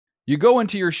You go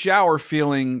into your shower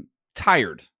feeling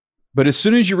tired, but as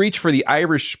soon as you reach for the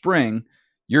Irish Spring,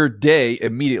 your day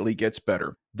immediately gets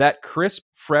better. That crisp,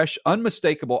 fresh,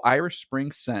 unmistakable Irish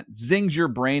Spring scent zings your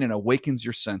brain and awakens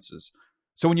your senses.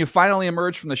 So when you finally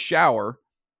emerge from the shower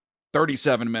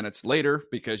 37 minutes later,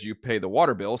 because you pay the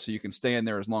water bill so you can stay in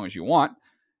there as long as you want,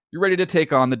 you're ready to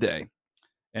take on the day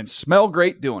and smell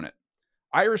great doing it.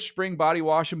 Irish Spring Body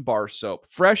Wash and Bar Soap.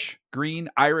 Fresh, green,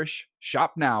 Irish.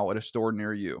 Shop now at a store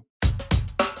near you.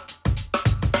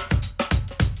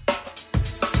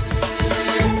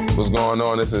 What's going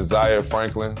on? This is Zaire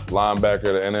Franklin, linebacker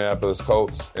of the Indianapolis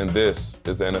Colts, and this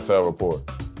is the NFL Report.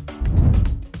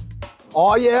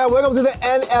 Oh, yeah. Welcome to the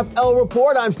NFL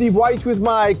Report. I'm Steve Wyche with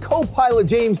my co-pilot,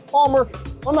 James Palmer.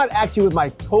 I'm not actually with my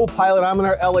co-pilot. I'm in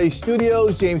our LA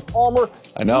studios. James Palmer.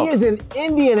 I know. He is in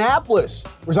Indianapolis,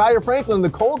 where Zaire Franklin,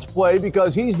 the Colts, play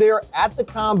because he's there at the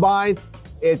Combine.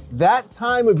 It's that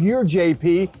time of year,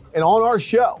 JP, and on our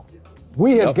show,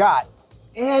 we have got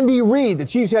Andy Reid, the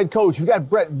Chiefs head coach. We've got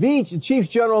Brett Veach, the Chiefs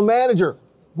general manager.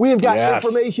 We have got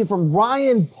information from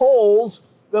Ryan Poles,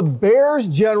 the Bears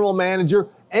general manager.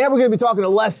 And we're going to be talking to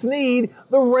Les Snead,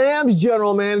 the Rams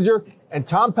general manager, and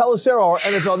Tom Pelissero, our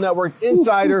NFL Network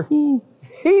insider.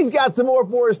 He's got some more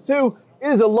for us, too. It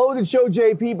is a loaded show,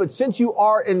 JP, but since you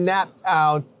are in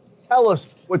Naptown, tell us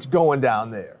what's going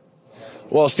down there.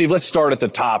 Well, Steve, let's start at the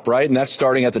top, right? And that's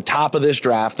starting at the top of this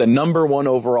draft. The number one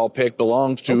overall pick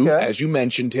belongs to, as you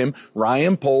mentioned him,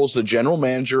 Ryan Poles, the general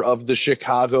manager of the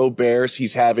Chicago Bears.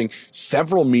 He's having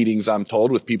several meetings, I'm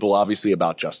told, with people obviously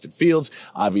about Justin Fields,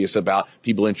 obvious about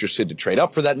people interested to trade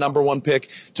up for that number one pick.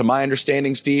 To my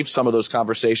understanding, Steve, some of those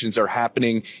conversations are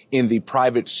happening in the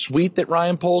private suite that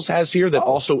Ryan Poles has here that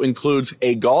also includes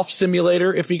a golf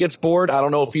simulator if he gets bored. I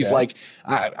don't know if he's like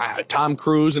Tom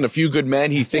Cruise and A Few Good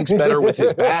Men. He thinks better with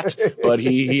his bat, but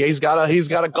he's got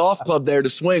a golf club there to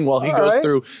swing while he goes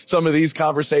through some of these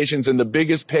conversations in the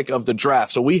biggest pick of the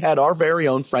draft. So we had our very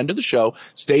own friend of the show,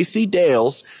 Stacey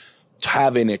Dales, to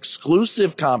have an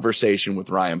exclusive conversation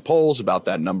with Ryan Poles about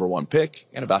that number one pick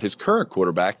and about his current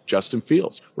quarterback, Justin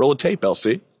Fields. Roll the tape,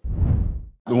 LC.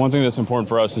 The one thing that's important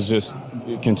for us is just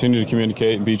continue to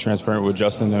communicate and be transparent with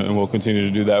Justin, and we'll continue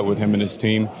to do that with him and his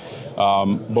team.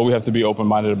 But we have to be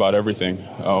open-minded about everything.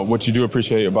 What you do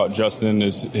appreciate about Justin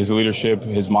is his leadership,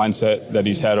 his mindset that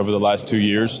he's had over the last 2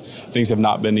 years. Things have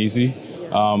not been easy,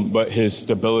 but his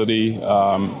stability,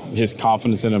 his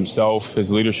confidence in himself,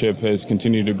 his leadership has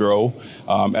continued to grow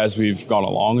as we've gone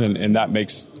along, and that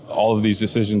makes all of these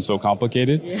decisions so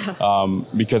complicated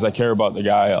because I care about the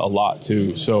guy a lot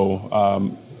too.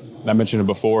 So I mentioned it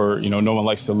before, no one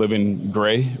likes to live in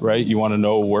gray, right? You want to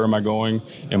know, where am I going?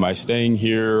 Am I staying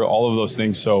here? All of those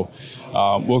things. So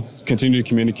we'll continue to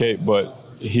communicate, but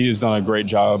he has done a great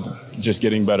job just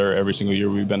getting better every single year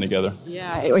we've been together.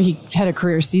 Yeah, he had a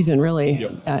career season, really,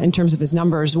 in terms of his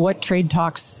numbers. What trade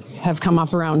talks have come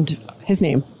up around his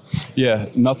name? Yeah,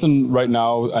 nothing right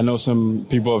now. I know some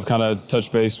people have kind of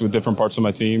touched base with different parts of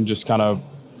my team, just kind of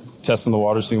testing the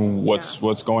water, seeing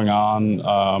what's going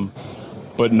on.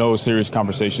 But no serious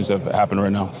conversations have happened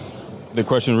right now. The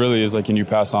question really is, can you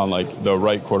pass on, the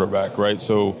right quarterback, right?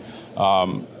 So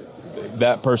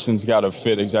that person's got to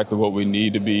fit exactly what we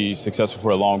need to be successful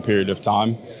for a long period of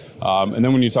time. And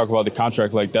then when you talk about the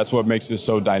contract, that's what makes this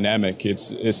so dynamic.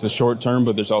 It's the short term,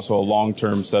 but there's also a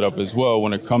long-term setup as well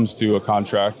when it comes to a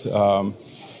contract,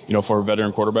 for a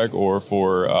veteran quarterback or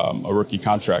for a rookie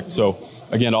contract. So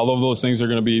again, all of those things are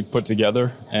going to be put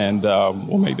together, and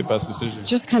we'll make the best decision.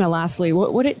 Just kind of lastly,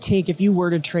 what would it take if you were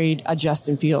to trade a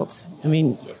Justin Fields? I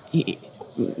mean, a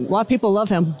lot of people love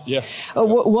him. Yeah.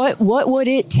 What would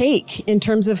it take in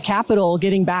terms of capital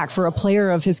getting back for a player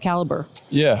of his caliber?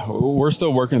 Yeah, we're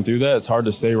still working through that. It's hard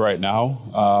to say right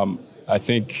now. I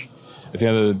think at the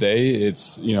end of the day,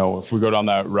 it's, if we go down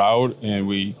that route and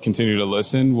we continue to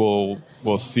listen,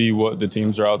 we'll see what the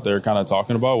teams are out there kind of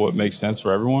talking about, what makes sense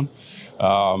for everyone.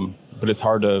 But it's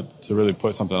hard to really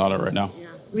put something on it right now. Yeah.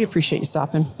 We appreciate you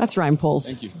stopping. That's Ryan Poles.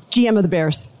 Thank you. GM of the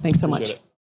Bears. Thanks so much.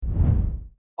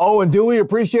 Oh, and do we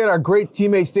appreciate our great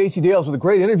teammate Stacey Dales with a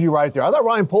great interview right there. I thought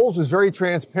Ryan Poles was very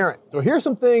transparent. So here's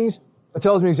some things that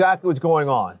tells me exactly what's going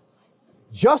on.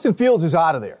 Justin Fields is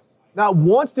out of there. Not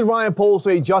once did Ryan Poles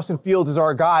say Justin Fields is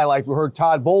our guy, like we heard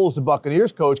Todd Bowles, the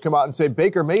Buccaneers coach, come out and say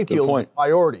Baker Mayfield is a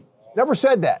priority. Never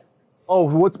said that.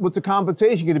 Oh, what's the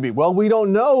compensation going to be? Well, we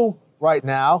don't know right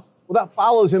now. Well, that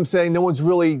follows him saying no one's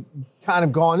really kind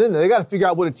of gone in there. They got to figure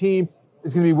out what a team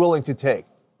is going to be willing to take.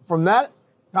 From that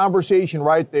conversation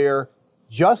right there,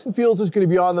 Justin Fields is going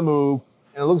to be on the move,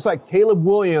 and it looks like Caleb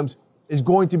Williams is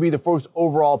going to be the first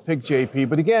overall pick, JP.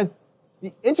 But again,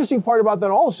 The interesting part about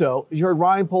that also is you heard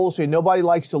Ryan Poles say nobody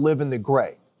likes to live in the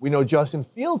gray. We know Justin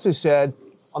Fields has said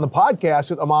on the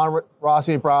podcast with Amon-Ra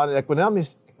St. Brown and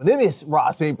Equanimous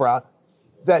Ross St. Brown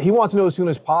that he wants to know as soon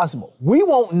as possible. We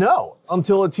won't know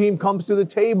until a team comes to the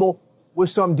table with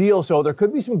some deal, so there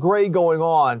could be some gray going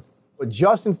on. But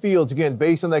Justin Fields, again,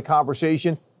 based on that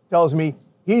conversation, tells me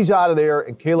he's out of there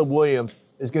and Caleb Williams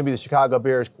is going to be the Chicago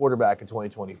Bears quarterback in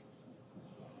 2024.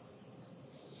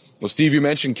 Well, Steve, you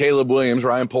mentioned Caleb Williams.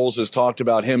 Ryan Poles has talked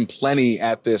about him plenty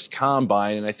at this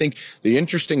combine. And I think the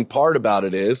interesting part about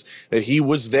it is that he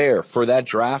was there for that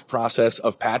draft process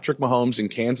of Patrick Mahomes in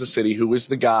Kansas City, who is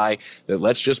the guy that,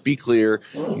 let's just be clear,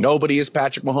 nobody is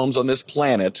Patrick Mahomes on this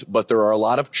planet, but there are a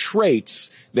lot of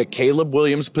traits that Caleb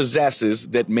Williams possesses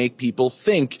that make people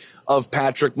think of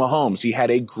Patrick Mahomes. He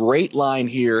had a great line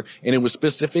here, and it was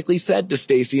specifically said to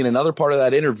Stacey in another part of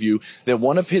that interview that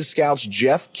one of his scouts,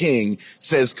 Jeff King,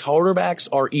 says quarterbacks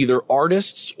are either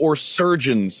artists or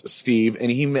surgeons, Steve.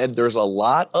 And he meant there's a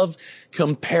lot of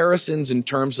comparisons in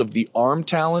terms of the arm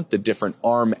talent, the different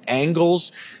arm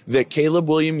angles that Caleb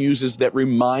Williams uses that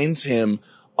reminds him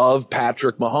of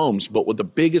Patrick Mahomes. But what the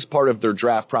biggest part of their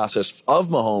draft process of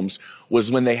Mahomes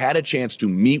was when they had a chance to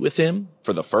meet with him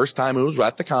for the first time. It was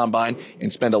at the combine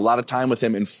and spend a lot of time with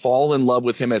him and fall in love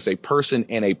with him as a person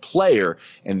and a player.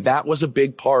 And that was a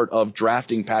big part of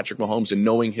drafting Patrick Mahomes and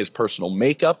knowing his personal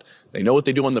makeup. They know what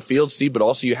they do on the field, Steve, but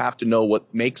also you have to know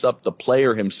what makes up the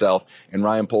player himself. And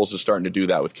Ryan Poles is starting to do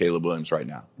that with Caleb Williams right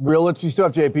now. Real interesting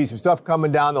stuff, JP. Some stuff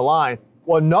coming down the line.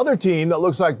 Well, another team that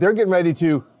looks like they're getting ready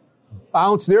to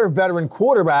bounce their veteran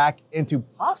quarterback and to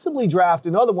possibly draft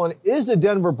another one is the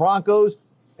Denver Broncos.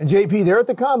 And JP, there at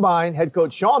the combine, head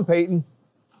coach Sean Payton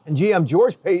and GM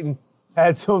George Payton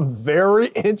had some very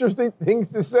interesting things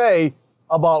to say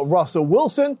about Russell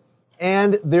Wilson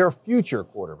and their future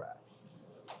quarterback.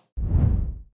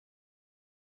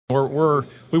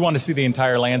 We want to see the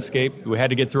entire landscape. We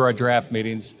had to get through our draft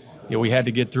meetings. We had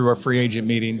to get through our free agent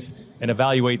meetings and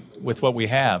evaluate with what we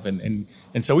have. And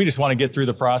so we just want to get through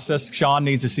the process. Sean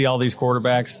needs to see all these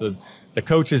quarterbacks. The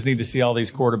coaches need to see all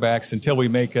these quarterbacks until we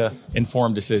make an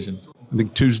informed decision. I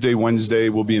think Tuesday, Wednesday,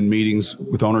 we'll be in meetings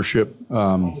with ownership.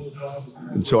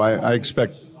 And so I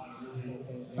expect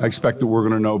that we're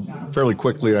going to know fairly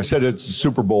quickly. I said it's a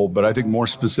Super Bowl, but I think more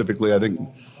specifically, I think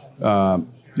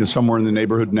somewhere in the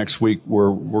neighborhood next week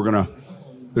we're going to.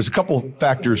 There's a couple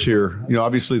factors here.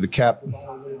 Obviously the cap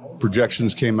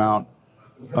projections came out.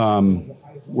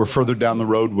 We're further down the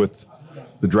road with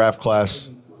the draft class.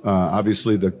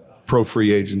 Obviously the pro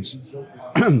free agents.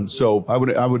 So I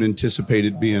would anticipate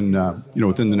it being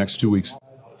within the next 2 weeks.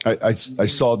 I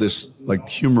saw this like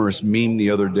humorous meme the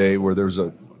other day where there was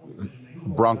a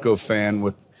Bronco fan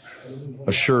with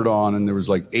a shirt on and there was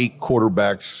like 8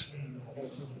 quarterbacks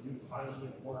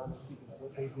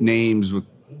names with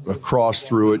a cross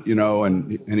through it,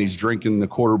 and he's drinking the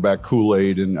quarterback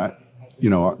Kool-Aid. And,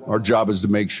 our job is to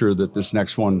make sure that this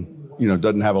next one,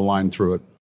 doesn't have a line through it.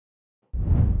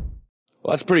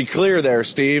 Well, that's pretty clear there,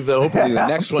 Steve. Hopefully the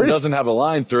next one doesn't have a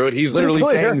line through it. He's literally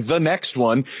saying the next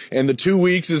one. And the 2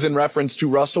 weeks is in reference to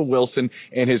Russell Wilson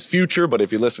and his future. But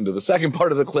if you listen to the second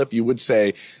part of the clip, you would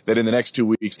say that in the next 2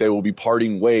 weeks, they will be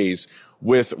parting ways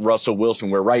with Russell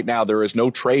Wilson, where right now there is no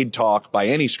trade talk by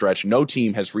any stretch. No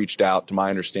team has reached out, to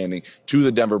my understanding, to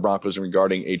the Denver Broncos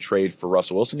regarding a trade for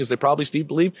Russell Wilson, because they probably, Steve,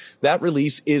 believe that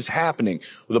release is happening.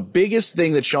 Well, the biggest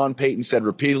thing that Sean Payton said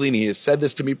repeatedly, and he has said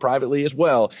this to me privately as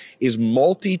well, is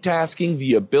multitasking,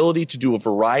 the ability to do a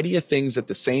variety of things at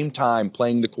the same time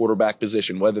playing the quarterback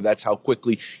position, whether that's how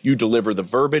quickly you deliver the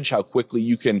verbiage, how quickly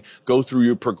you can go through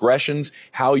your progressions,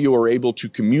 how you are able to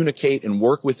communicate and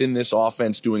work within this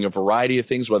offense, doing a variety of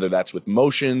things, whether that's with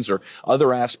motions or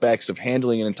other aspects of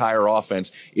handling an entire offense,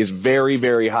 is very,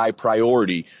 very high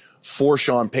priority for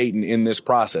Sean Payton in this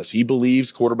process. He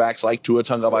believes quarterbacks like Tua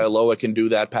Tagovailoa can do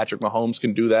that. Patrick Mahomes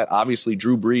can do that. Obviously,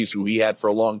 Drew Brees, who he had for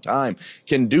a long time,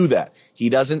 can do that. He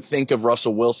doesn't think of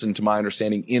Russell Wilson, to my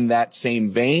understanding, in that same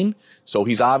vein. So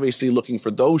he's obviously looking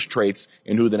for those traits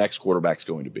in who the next quarterback's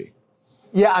going to be.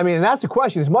 Yeah, and that's the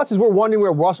question. As much as we're wondering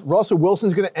where Russell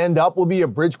Wilson's going to end up, will he be a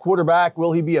bridge quarterback?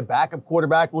 Will he be a backup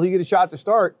quarterback? Will he get a shot to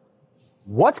start?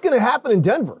 What's going to happen in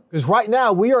Denver? Because right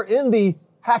now we are in the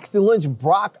Paxton Lynch,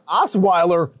 Brock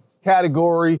Osweiler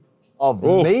category of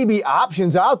maybe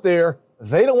options out there.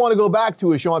 They don't want to go back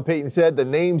to, as Sean Payton said, the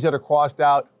names that are crossed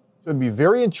out. So it'd be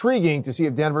very intriguing to see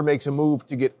if Denver makes a move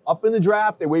to get up in the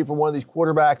draft. They wait for one of these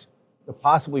quarterbacks to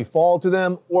possibly fall to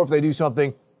them, or if they do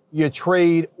something, you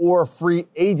trade or free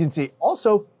agency.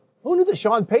 Also, who knew that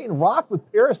Sean Payton rocked with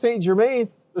Paris Saint-Germain,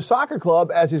 the soccer club,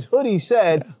 as his hoodie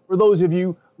said, for those of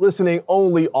you listening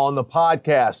only on the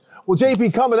podcast. Well,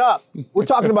 JP, coming up, we're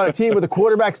talking about a team with a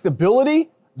quarterback stability.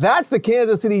 That's the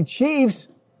Kansas City Chiefs.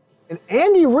 And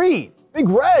Andy Reid, Big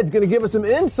Red's going to give us some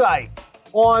insight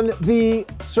on the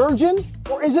surgeon,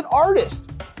 or is it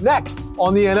artist? Next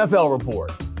on the NFL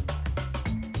Report.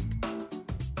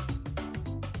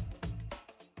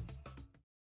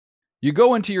 You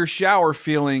go into your shower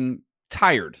feeling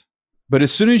tired, but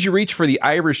as soon as you reach for the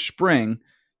Irish Spring,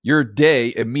 your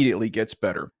day immediately gets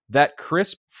better. That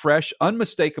crisp, fresh,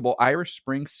 unmistakable Irish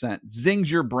Spring scent zings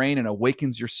your brain and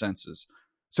awakens your senses.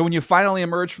 So when you finally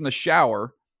emerge from the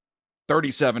shower,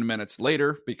 37 minutes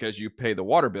later, because you pay the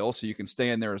water bill so you can stay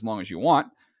in there as long as you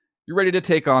want, you're ready to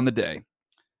take on the day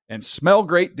and smell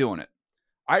great doing it.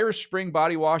 Irish Spring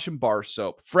Body Wash and Bar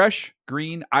Soap. Fresh,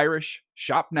 green, Irish.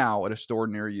 Shop now at a store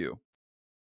near you.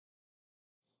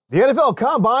 The NFL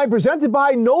Combine presented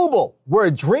by Noble, where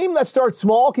a dream that starts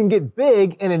small can get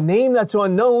big and a name that's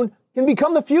unknown can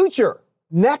become the future.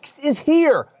 Next is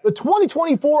here, the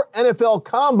 2024 NFL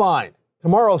Combine.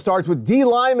 Tomorrow starts with D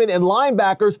linemen and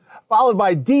linebackers, followed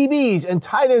by DBs and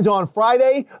tight ends on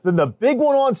Friday, then the big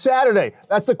one on Saturday.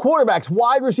 That's the quarterbacks,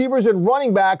 wide receivers, and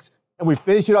running backs. And we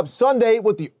finish it up Sunday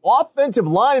with the offensive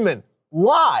linemen,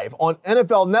 live on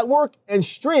NFL Network and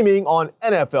streaming on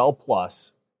NFL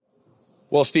Plus.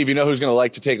 Well, Steve, you know who's going to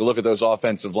like to take a look at those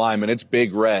offensive linemen? It's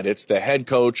Big Red. It's the head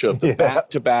coach of the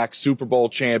back-to-back Super Bowl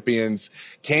champions,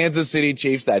 Kansas City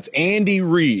Chiefs. That's Andy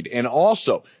Reid. And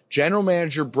also general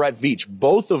manager Brett Veach.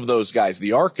 Both of those guys,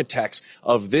 the architects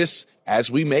of this, as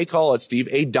we may call it, Steve,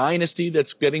 a dynasty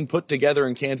that's getting put together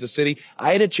in Kansas City.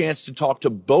 I had a chance to talk to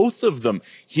both of them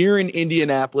here in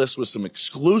Indianapolis with some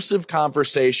exclusive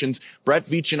conversations. Brett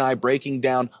Veach and I breaking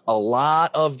down a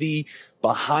lot of the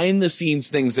behind the scenes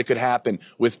things that could happen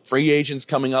with free agents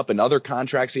coming up and other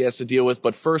contracts he has to deal with.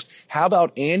 But first, how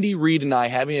about Andy Reid and I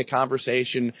having a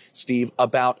conversation, Steve,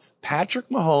 about Patrick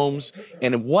Mahomes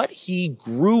and what he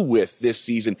grew with this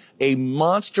season. A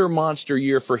monster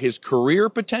year for his career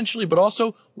potentially, but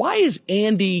also why is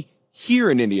Andy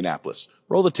here in Indianapolis?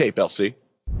 Roll the tape, LC.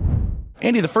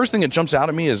 Andy, the first thing that jumps out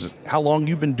at me is how long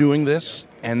you've been doing this,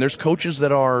 and there's coaches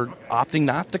that are opting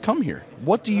not to come here.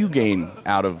 What do you gain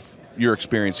out of your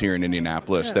experience here in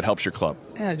Indianapolis that helps your club?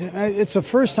 Yeah, it's the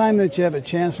first time that you have a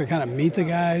chance to kind of meet the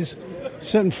guys,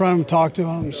 sit in front of them, talk to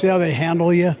them, see how they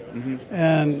handle you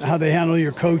and how they handle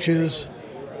your coaches.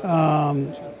 I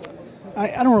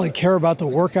don't really care about the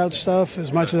workout stuff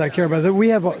as much as I care about it. We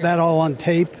have that all on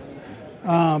tape.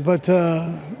 But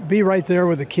be right there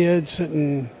with the kids,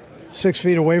 sitting 6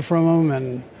 feet away from them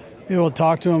and be able to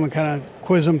talk to them and kind of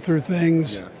quiz them through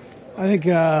things, I think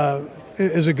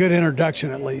is a good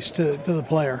introduction, at least, to the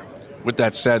player. With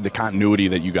that said, the continuity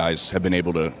that you guys have been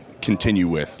able to continue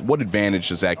with, what advantage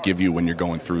does that give you when you're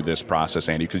going through this process,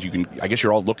 Andy? Because I guess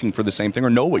you're all looking for the same thing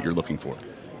or know what you're looking for.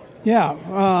 Yeah.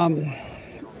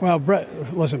 Well,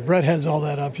 Brett heads all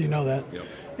that up, you know that. Yep.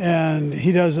 And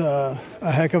he does a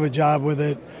heck of a job with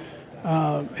it.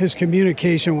 His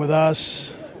communication with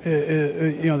us,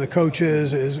 the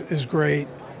coaches, is great.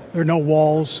 There are no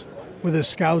walls. With his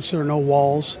scouts, there are no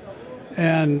walls.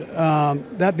 And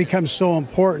that becomes so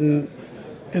important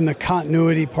in the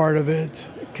continuity part of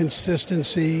it,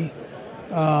 consistency.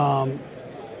 And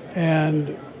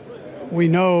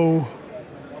we all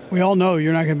know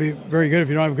you're not going to be very good if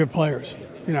you don't have good players,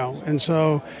 And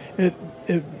so it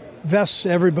vests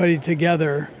everybody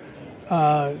together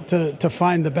to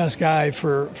find the best guy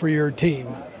for your team.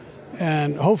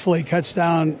 And hopefully cuts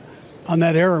down on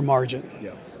that error margin.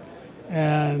 Yeah.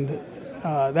 And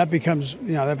that becomes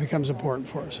important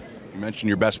for us. You mentioned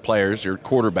your best players, your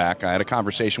quarterback. I had a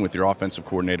conversation with your offensive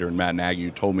coordinator, Matt Nagy,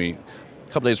 who told me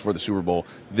a couple days before the Super Bowl,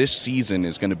 this season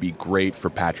is going to be great for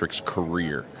Patrick's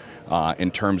career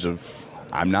in terms of,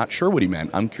 I'm not sure what he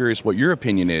meant. I'm curious what your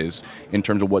opinion is in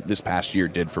terms of what this past year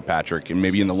did for Patrick and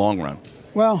maybe in the long run.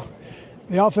 Well,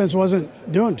 the offense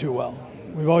wasn't doing too well.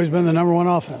 We've always been the number one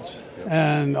offense,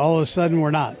 and all of a sudden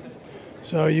we're not.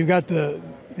 So you've got the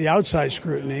outside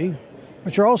scrutiny,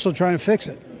 but you're also trying to fix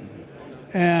it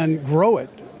and grow it.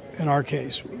 In our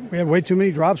case, we had way too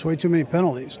many drops, way too many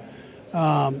penalties.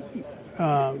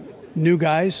 New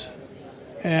guys,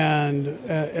 and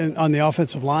on the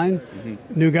offensive line,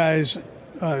 new guys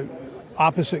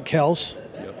opposite Kels,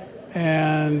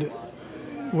 and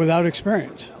without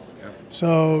experience.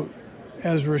 So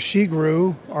as Rasheed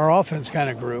grew, our offense kind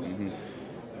of grew. And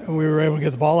we were able to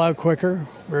get the ball out quicker.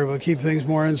 We were able to keep things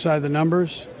more inside the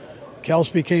numbers.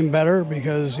 Kels became better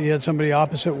because he had somebody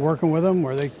opposite working with him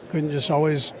where they couldn't just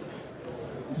always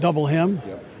double him.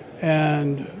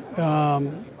 And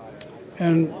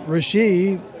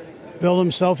Rasheed build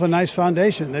himself a nice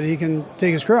foundation that he can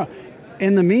take his career on.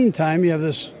 In the meantime, you have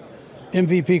this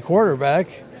MVP quarterback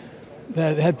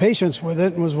that had patience with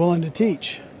it and was willing to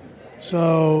teach.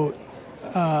 So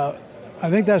I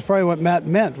think that's probably what Matt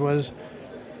meant, was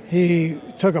he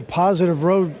took a positive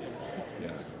road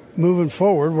moving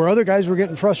forward where other guys were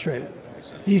getting frustrated.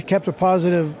 He kept a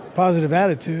positive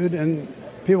attitude, and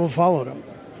people followed him.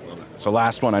 So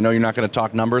last one, I know you're not going to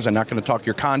talk numbers. I'm not going to talk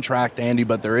your contract, Andy,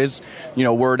 but there is,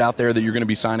 word out there that you're going to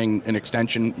be signing an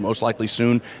extension most likely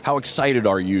soon. How excited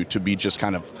are you to be just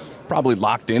kind of probably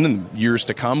locked in years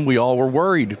to come? We all were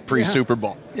worried pre-Super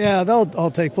Bowl. Yeah, they'll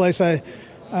all take place. Here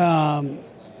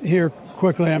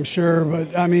quickly, I'm sure,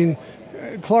 but I mean,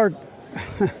 Clark.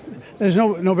 There's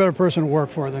no better person to work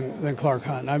for than Clark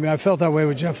Hunt. I mean, I felt that way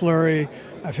with Jeff Lurie.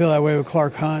 I feel that way with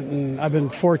Clark Hunt, and I've been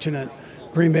fortunate.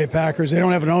 Green Bay Packers, they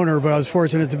don't have an owner, but I was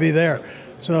fortunate to be there.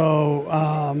 So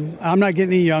I'm not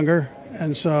getting any younger,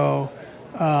 and so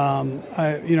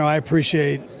I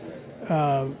appreciate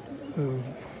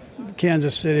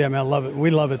Kansas City. I mean, I love it.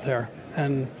 We love it there,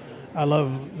 and I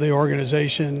love the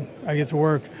organization. I get to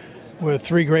work with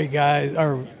two great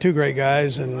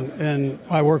guys, and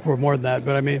I work with more than that.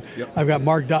 But I mean, I've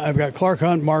got Clark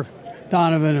Hunt, Mark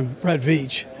Donovan, and Brett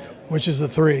Veach, which is the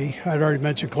three. I'd already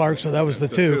mentioned Clark, so that was the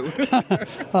two.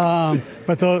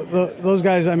 But those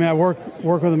guys, I mean, I work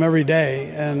with them every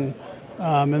day, and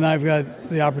I've got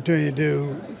the opportunity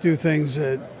to do things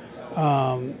that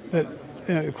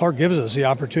Clark gives us the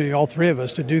opportunity, all three of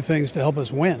us, to do things to help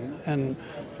us win, and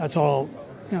that's all.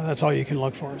 That's all you can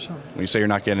look for. So. When you say you're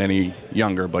not getting any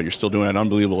younger, but you're still doing it at an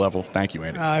unbelievable level, thank you,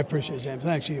 Andy. I appreciate it, James.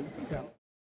 Thanks, you. Yeah.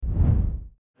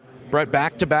 Brett,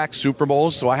 back-to-back Super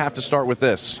Bowls, so I have to start with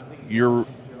this. You're,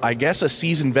 I guess, a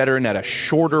seasoned veteran at a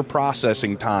shorter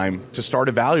processing time to start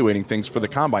evaluating things for the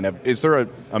Combine. Is there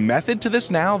a method to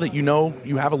this now that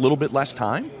you have a little bit less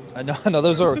time? No,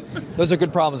 those are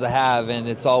good problems to have, and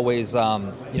it's always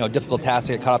a difficult task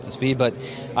to get caught up to speed. But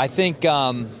I think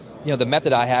the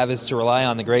method I have is to rely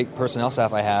on the great personnel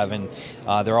staff I have, and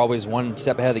they're always one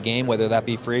step ahead of the game, whether that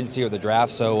be free agency or the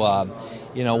draft. So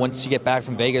once you get back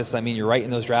from Vegas, I mean, you're right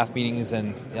in those draft meetings,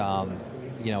 and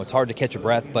it's hard to catch your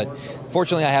breath. But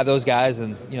fortunately, I have those guys,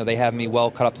 and they have me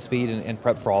well caught up to speed and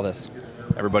prepped for all this.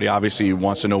 Everybody obviously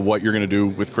wants to know what you're going to do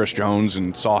with Chris Jones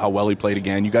and saw how well he played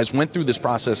again. You guys went through this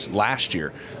process last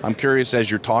year. I'm curious, as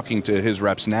you're talking to his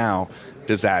reps now,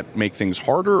 does that make things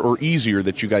harder or easier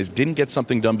that you guys didn't get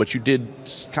something done, but you did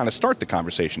kind of start the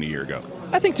conversation a year ago?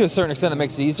 I think to a certain extent it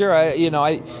makes it easier.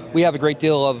 We have a great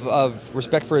deal of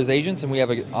respect for his agents, and we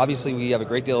have a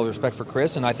great deal of respect for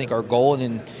Chris, and I think our goal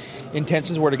and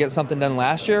intentions were to get something done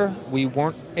last year. We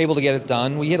weren't able to get it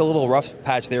done. We hit a little rough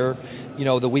patch there,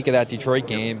 the week of that Detroit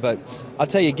game. But I'll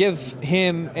tell you, give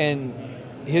him and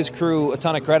his crew a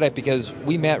ton of credit, because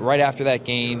we met right after that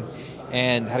game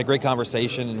and had a great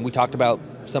conversation, and we talked about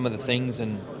some of the things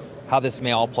and how this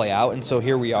may all play out. And so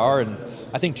here we are, and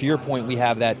I think to your point, we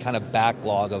have that kind of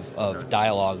backlog of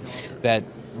dialogue that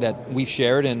we've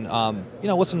shared. And,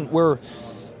 listen, we're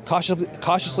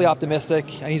cautiously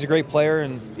optimistic, and he's a great player,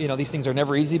 and these things are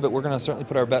never easy, but we're going to certainly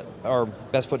put our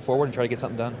best foot forward and try to get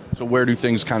something done. So where do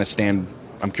things kind of stand,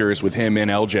 I'm curious, with him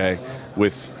and LJ?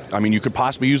 You could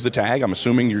possibly use the tag. I'm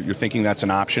assuming you're thinking that's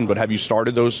an option, but have you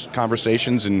started those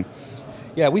conversations? And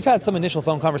yeah, we've had some initial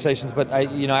phone conversations, but I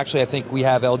think we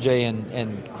have LJ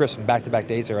and Chris in back-to-back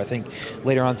days here. I think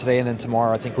later on today and then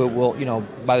tomorrow, I think we'll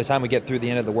by the time we get through the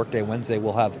end of the workday Wednesday,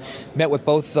 we'll have met with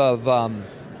both of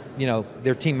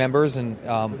their team members, and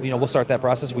we'll start that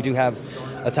process. We do have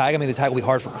a tag. I mean, the tag will be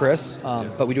hard for Chris,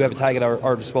 but we do have a tag at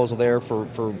our disposal there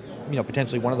for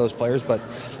potentially one of those players. But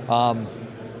we're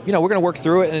going to work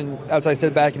through it. And as I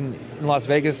said back in Las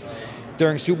Vegas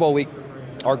during Super Bowl week,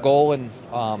 our goal and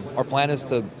our plan is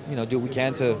to do what we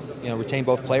can to retain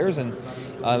both players. And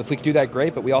if we can do that,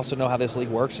 great. But we also know how this league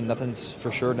works, and nothing's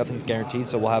for sure, nothing's guaranteed.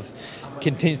 So we'll have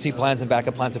contingency plans and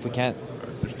backup plans if we can.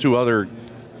 There's two other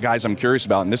guys I'm curious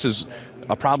about, and this is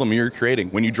a problem you're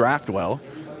creating. When you draft well,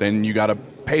 then you got to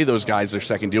pay those guys their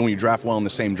second deal. When you draft well in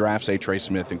the same draft, say Trey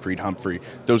Smith and Creed Humphrey,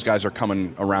 those guys are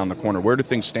coming around the corner. Where do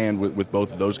things stand with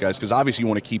both of those guys? Because obviously you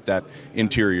want to keep that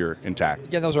interior intact.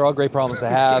 Yeah, those are all great problems to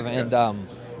have, and a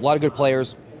lot of good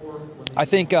players. I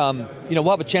think we'll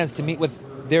have a chance to meet with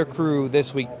their crew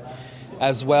this week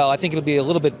as well. I think it'll be a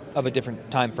little bit of a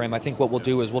different time frame. I think what we'll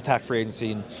do is we'll tack free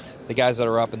agency, and the guys that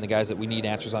are up and the guys that we need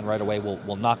answers on right away,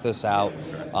 we'll knock this out.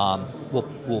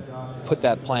 We'll put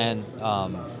that plan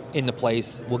into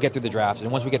place. We'll get through the draft,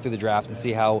 and once we get through the draft and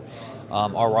see how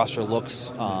our roster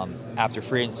looks after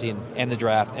free agency and the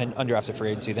draft and undrafted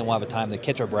free agency, then we'll have a time to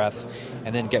catch our breath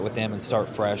and then get with them and start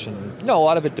fresh. And a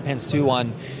lot of it depends too on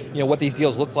what these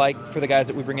deals look like for the guys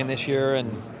that we bring in this year, and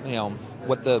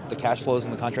what the cash flows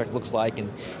in the contract looks like, and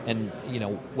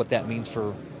what that means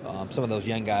for some of those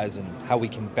young guys and how we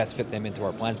can best fit them into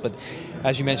our plans. But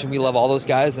as you mentioned, we love all those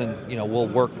guys, and we'll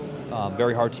work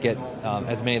very hard to get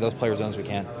as many of those players done as we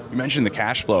can. You mentioned the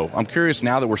cash flow. I'm curious,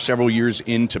 now that we're several years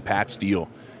into Pat's deal,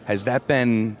 has that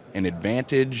been an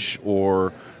advantage,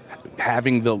 or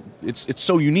having it's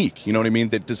so unique, you know what I mean?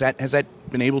 Has that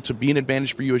been able to be an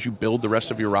advantage for you as you build the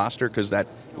rest of your roster because that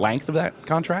length of that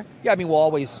contract? Yeah, I mean,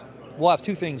 we'll have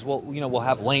two things. We'll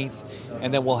have length,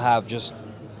 and then we'll have just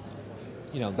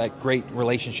that great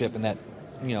relationship and that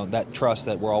that trust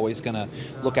that we're always going to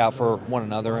look out for one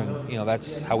another, and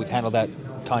that's how we've handled that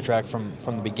contract from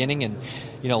the beginning. And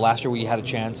last year we had a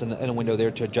chance and a window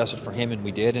there to adjust it for him, and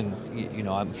we did. And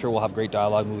I'm sure we'll have great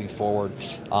dialogue moving forward,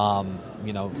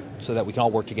 so that we can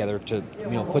all work together to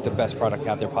put the best product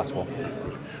out there possible.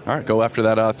 All right, go after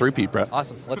that three-peat, Brett.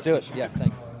 Awesome, let's do it. Yeah,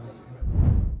 thanks.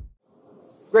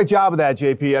 Great job with that,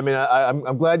 JP. I mean,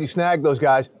 I'm glad you snagged those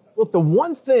guys. Look, the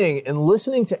one thing in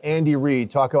listening to Andy Reid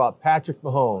talk about Patrick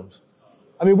Mahomes,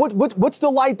 I mean, what's the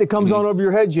light that comes on over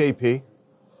your head, JP?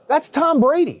 That's Tom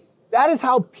Brady. That is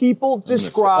how people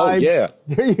describe. Oh, yeah.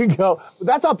 There you go.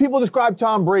 That's how people describe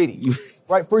Tom Brady,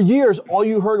 right? For years, all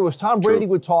you heard was Tom Brady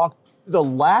would talk to the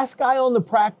last guy on the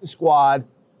practice squad,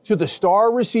 to the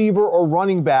star receiver or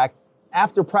running back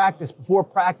after practice, before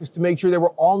practice, to make sure they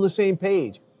were all on the same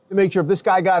page, to make sure if this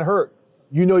guy got hurt,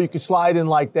 you could slide in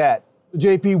like that.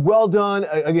 JP, well done.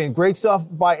 Again, great stuff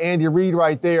by Andy Reid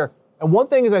right there. And one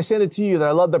thing, as I sent it to you, that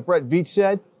I love that Brett Veach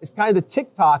said, is kind of the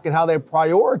TikTok and how they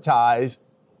prioritize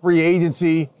free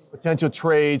agency, potential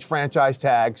trades, franchise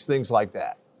tags, things like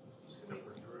that.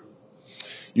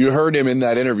 You heard him in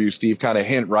that interview, Steve, kind of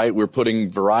hint, right? We're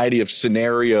putting variety of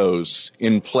scenarios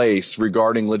in place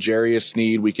regarding L'Jarius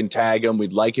Sneed. We can tag him.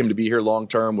 We'd like him to be here long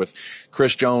term. With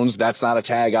Chris Jones, that's not a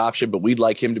tag option, but we'd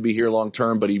like him to be here long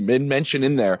term. But he did mention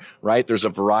in there, right, there's a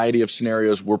variety of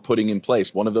scenarios we're putting in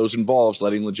place. One of those involves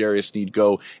letting L'Jarius Sneed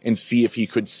go and see if he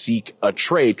could seek a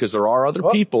trade, because there are other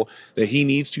people that he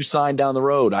needs to sign down the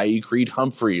road, i.e. Creed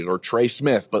Humphrey or Trey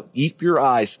Smith. But keep your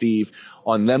eye, Steve,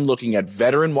 on them looking at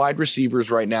veteran wide receivers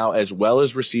right now, as well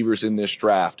as receivers in this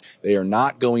draft. They are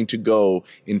not going to go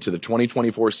into the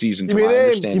 2024 season, to my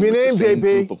understanding, with the same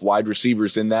group of wide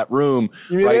receivers in that room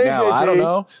right now. I don't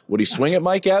know. Would he swing at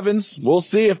Mike Evans? We'll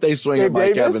see if they swing at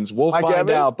Mike Evans. We'll find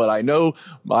out. But I know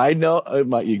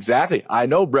exactly. I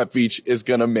know Brett Veach is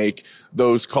going to make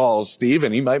those calls, Steve,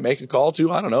 and he might make a call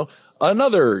to, I don't know,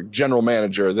 another general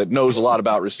manager that knows a lot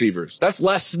about receivers. That's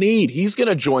Les Snead. He's going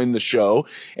to join the show,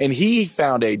 and he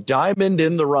found a diamond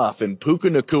in the rough in Puka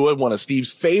Nacua, one of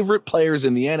Steve's favorite players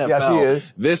in the NFL. Yes, he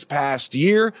is. This past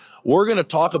year. We're going to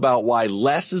talk about why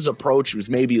Les's approach was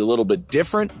maybe a little bit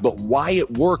different, but why it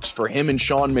works for him and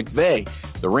Sean McVay.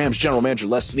 The Rams general manager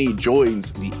Les Snead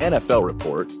joins the NFL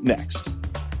Report next.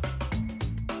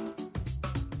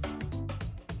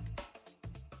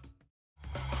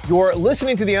 You're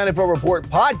listening to the NFL Report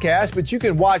podcast, but you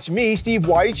can watch me, Steve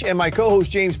Wyche, and my co-host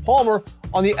James Palmer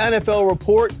on the NFL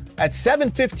Report at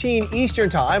 7:15 Eastern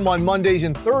Time on Mondays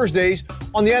and Thursdays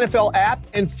on the NFL app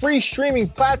and free streaming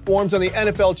platforms on the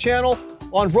NFL channel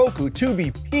on Roku,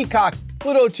 Tubi, Peacock,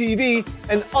 Pluto TV,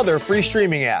 and other free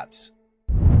streaming apps.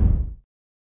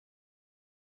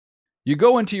 You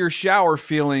go into your shower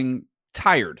feeling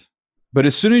tired, but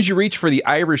as soon as you reach for the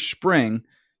Irish Spring,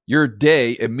 your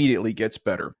day immediately gets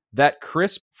better. That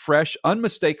crisp, fresh,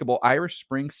 unmistakable Irish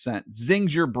Spring scent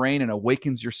zings your brain and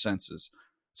awakens your senses.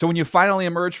 So when you finally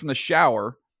emerge from the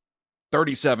shower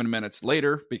 37 minutes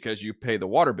later, because you pay the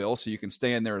water bill so you can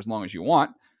stay in there as long as you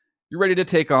want, you're ready to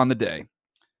take on the day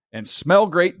and smell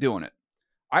great doing it.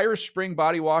 Irish Spring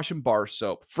Body Wash and Bar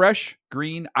Soap. Fresh,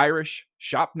 green, Irish.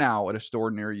 Shop now at a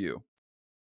store near you.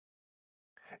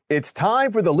 It's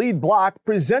time for the Lead Block,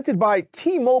 presented by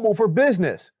T-Mobile for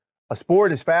Business. A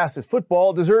sport as fast as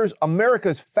football deserves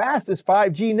America's fastest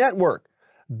 5G network.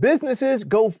 Businesses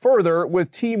go further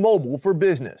with T-Mobile for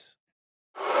Business.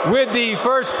 With the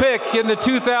first pick in the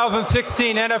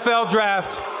 2016 NFL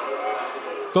Draft,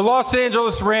 the Los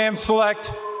Angeles Rams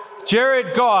select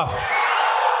Jared Goff,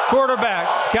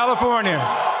 quarterback, California.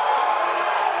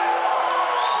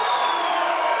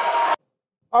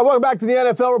 All right, welcome back to the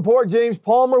NFL Report. James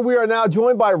Palmer. We are now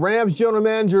joined by Rams General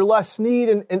Manager Les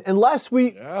Snead. And Les,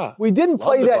 we didn't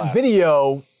play that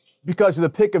video because of the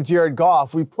pick of Jared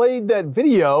Goff. We played that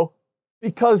video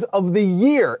because of the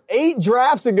year. 8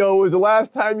 drafts ago was the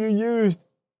last time you used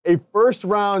a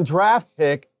first-round draft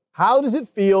pick. How does it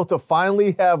feel to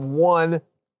finally have one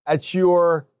at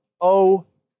your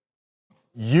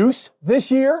use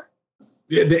this year?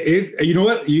 You know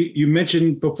what? You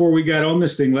mentioned before we got on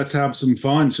this thing, let's have some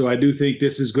fun. So I do think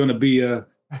this is going to be a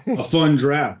fun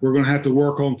draft. We're going to have to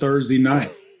work on Thursday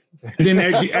night. And then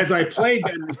as I played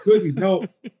that,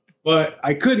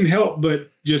 I couldn't help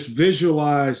but just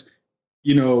visualize,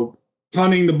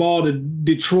 punting the ball to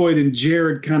Detroit and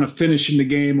Jared kind of finishing the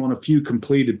game on a few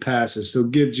completed passes. So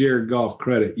give Jared Goff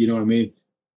credit. You know what I mean?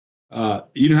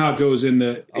 You know how it goes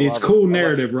it's cool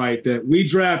narrative, right? That we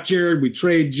draft Jared, we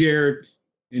trade Jared,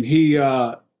 and he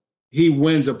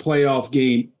wins a playoff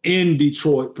game in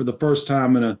Detroit for the first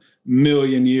time in a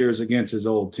million years against his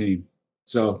old team.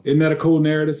 So isn't that a cool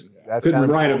narrative? That's Couldn't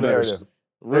write cool a better. narrative.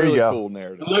 Really cool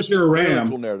narrative. Unless you're a Ram. Really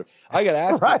cool narrative. I got to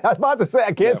ask. Right, I was about to say,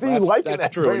 I can't see you liking that's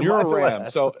that true. very And you're much a Ram.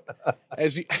 less. So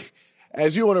as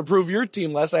you want to prove your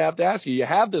team, Les, I have to ask you, you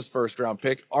have this first-round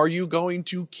pick. Are you going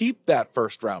to keep that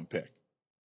first-round pick?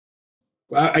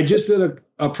 I just did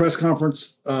a press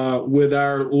conference with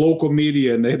our local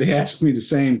media, and they asked me the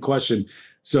same question.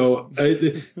 So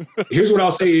here's what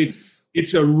I'll say.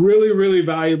 It's a really, really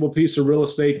valuable piece of real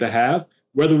estate to have.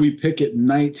 Whether we pick it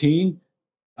 19,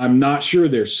 I'm not sure.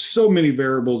 There's so many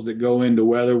variables that go into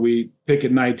whether we pick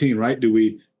at 19, right? Do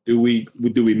we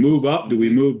move up? Do we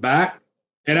move back?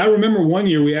 And I remember one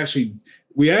year we actually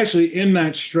in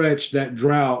that stretch, that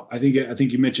drought, I think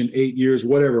you mentioned 8 years,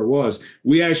 whatever it was.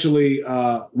 We actually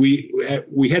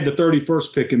we had the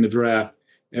 31st pick in the draft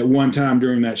at one time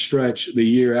during that stretch, the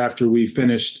year after we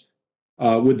finished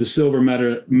with the silver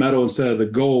medal instead of the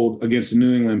gold against the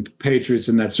New England Patriots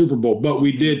in that Super Bowl. But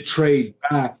we did trade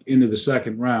back into the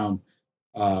second round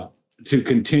to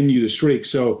continue the streak.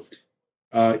 So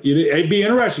it'd be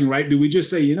interesting, right? Do we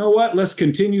just say, you know what, let's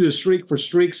continue the streak for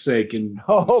streak's sake? And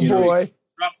boy.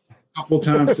 A couple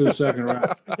times to the second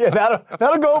round. Yeah,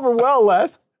 that'll go over well,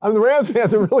 Les. I mean, the Rams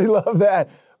fans will really love that.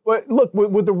 But look,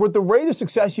 with the rate of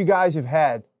success you guys have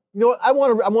had, you know what? I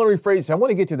want to rephrase this. I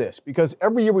want to get to this because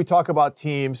every year we talk about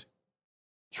teams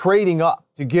trading up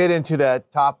to get into that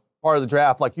top part of the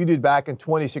draft, like you did back in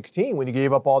 2016 when you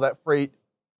gave up all that freight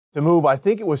to move. I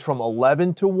think it was from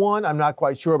 11 to 1. I'm not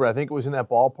quite sure, but I think it was in that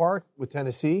ballpark with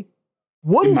Tennessee.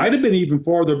 It might have been even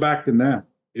farther back than that.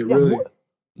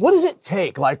 What does it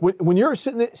take? Like when you're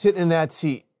sitting in that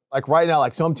seat, like right now,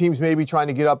 like some teams may be trying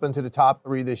to get up into the top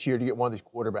 3 this year to get one of these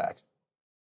quarterbacks.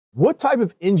 What type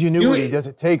of ingenuity does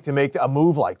it take to make a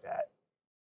move like that?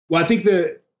 Well, I think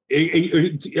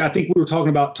we were talking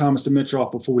about Thomas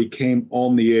Dimitroff before we came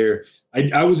on the air.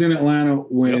 I was in Atlanta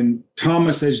when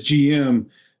Thomas, as GM,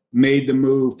 made the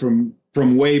move from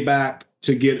way back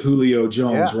to get Julio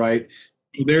Jones. Right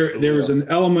there was an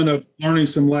element of learning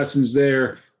some lessons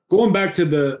there. Going back to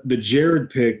the Jared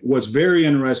pick, what's very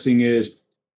interesting is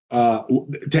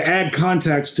to add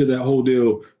context to that whole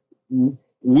deal.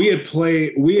 We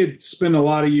had spent a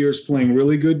lot of years playing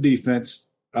really good defense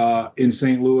in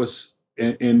St. Louis,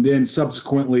 and then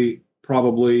subsequently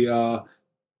probably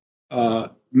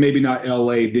maybe not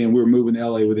L.A. Then we were moving to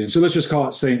L.A. within. So let's just call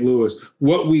it St. Louis.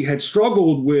 What we had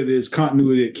struggled with is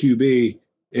continuity at QB.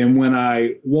 And when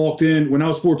I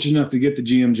was fortunate enough to get the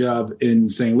GM job in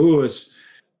St. Louis,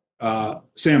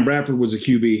 Sam Bradford was a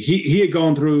QB. He had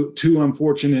gone through 2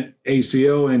 unfortunate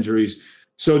ACL injuries.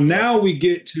 So now we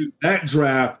get to that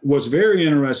draft. What's very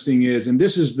interesting is, and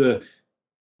this is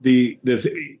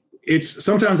it's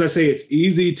sometimes I say it's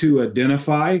easy to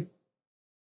identify.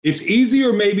 It's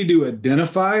easier maybe to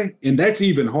identify, and that's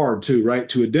even hard too, right?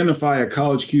 To identify a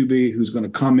college QB who's going to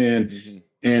come in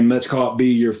and let's call it be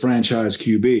your franchise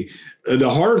QB. The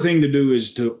harder thing to do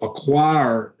is to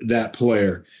acquire that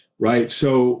player, right?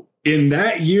 So in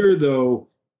that year, though,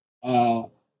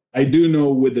 I do know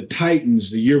with the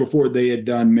Titans, the year before they had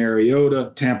done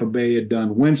Mariota, Tampa Bay had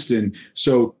done Winston.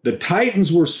 So the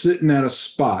Titans were sitting at a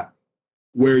spot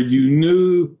where you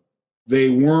knew they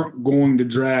weren't going to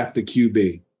draft the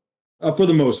QB for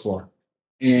the most part.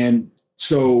 And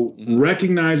so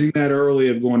recognizing that early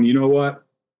of going, you know what?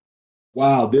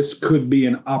 Wow, this could be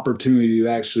an opportunity to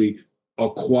actually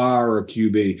acquire a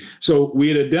QB. So we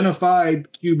had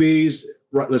identified QBs,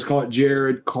 let's call it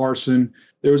Jared, Carson.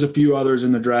 There was a few others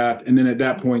in the draft. And then at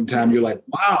that point in time, you're like,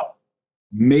 wow,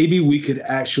 maybe we could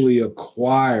actually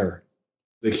acquire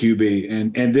the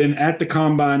QB. And then at the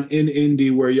combine in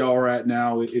Indy, where y'all are at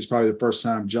now, is probably the first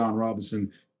time John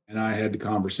Robinson and I had the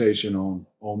conversation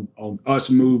on us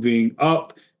moving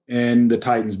up and the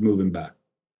Titans moving back.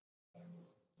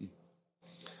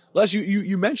 Les,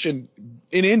 you mentioned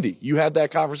in Indy. You had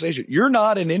that conversation. You're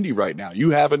not in Indy right now.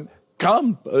 You haven't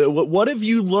come. What have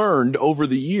you learned over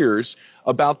the years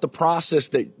about the process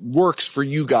that works for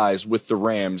you guys with the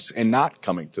Rams and not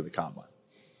coming to the combine?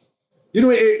 You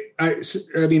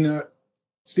know,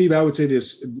 Steve, I would say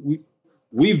this.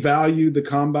 We value the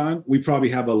combine. We probably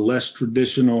have a less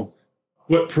traditional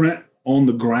footprint on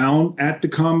the ground at the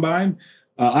combine.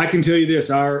 I can tell you this,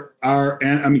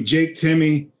 Jake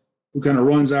Timmy, who kind of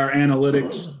runs our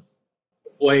analytics,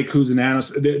 Blake, who's an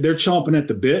analyst, they're chomping at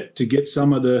the bit to get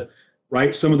some of the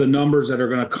numbers that are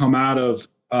going to come out of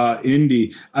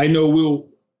Indy. I know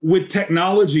with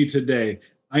technology today,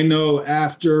 I know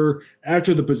after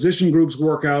the position groups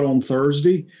work out on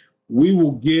Thursday, we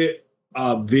will get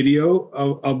video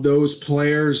of those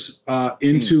players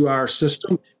into our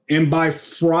system. And by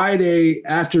Friday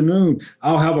afternoon,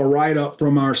 I'll have a write-up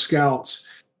from our scouts,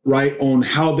 right, on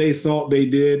how they thought they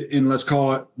did in, let's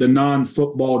call it, the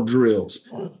non-football drills.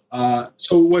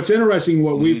 So what's interesting,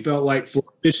 what we felt like for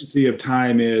efficiency of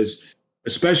time is,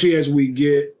 especially as we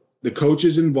get the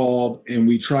coaches involved and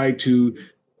we try to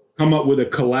come up with a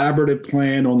collaborative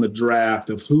plan on the draft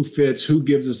of who fits, who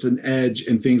gives us an edge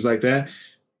and things like that.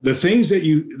 The things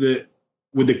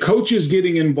with the coaches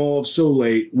getting involved so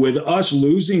late, with us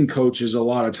losing coaches a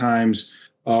lot of times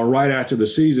right after the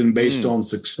season based on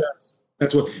success.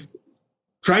 That's what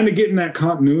trying to get in that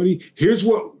continuity. Here's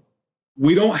what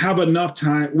we don't have enough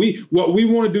time. What we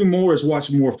want to do more is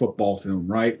watch more football film,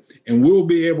 right? And we'll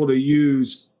be able to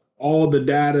use all the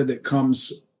data that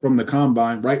comes from the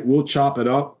combine, right? We'll chop it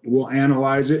up, we'll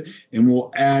analyze it, and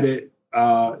we'll add it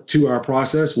to our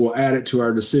process. We'll add it to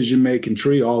our decision-making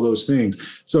tree, all those things.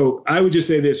 So I would just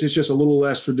say this, it's just a little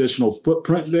less traditional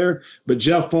footprint there, but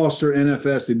Jeff Foster,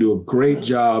 NFS, they do a great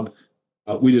job.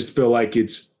 We just feel like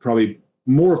it's probably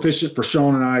more efficient for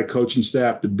Sean and I, coaching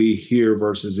staff, to be here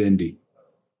versus Indy.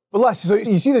 But Les, so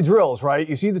you see the drills, right?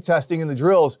 You see the testing and the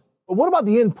drills, but what about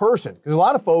the in-person? Because a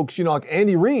lot of folks, like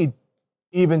Andy Reid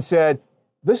even said,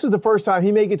 this is the first time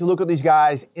he may get to look at these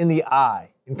guys in the eye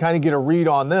and kind of get a read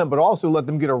on them, but also let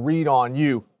them get a read on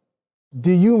you.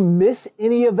 Do you miss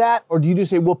any of that, or do you just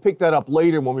say, we'll pick that up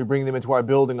later when we bring them into our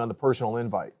building on the personal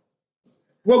invite?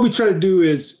 What we try to do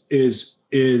is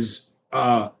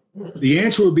the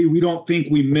answer would be we don't think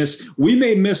we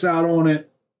may miss out on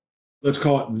it, let's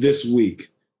call it this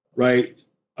week, right?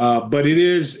 But it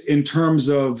is in terms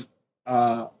of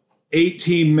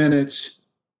 18 minutes.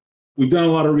 We've done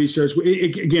a lot of research.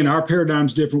 Again, our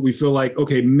paradigm's different. We feel like,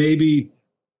 okay, maybe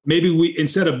we,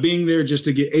 instead of being there just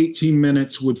to get 18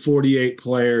 minutes with 48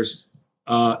 players,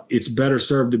 it's better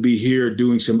served to be here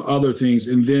doing some other things.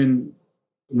 And then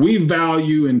we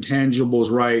value intangibles,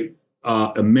 right,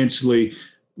 immensely.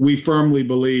 We firmly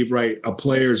believe, right, a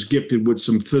player's gifted with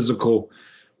some physical,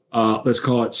 let's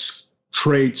call it,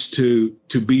 traits to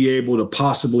be able to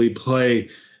possibly play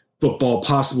football,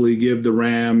 possibly give the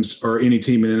Rams or any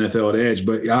team in the NFL an edge.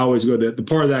 But I always go that the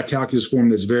part of that calculus form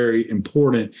that's very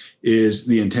important is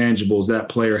the intangibles that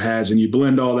player has. And you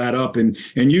blend all that up, and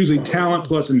usually talent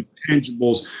plus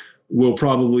intangibles will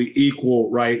probably equal,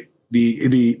 right,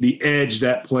 the edge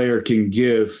that player can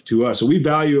give to us. So we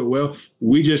value it well.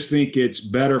 We just think it's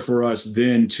better for us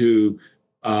than to,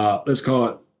 let's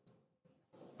call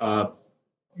it,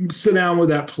 sit down with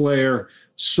that player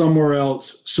somewhere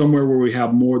else, somewhere where we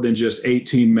have more than just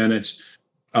 18 minutes,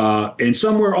 and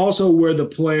somewhere also where the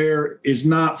player is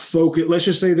not focused. Let's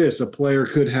just say this, a player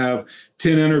could have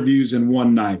 10 interviews in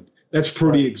one night. That's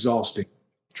pretty exhausting.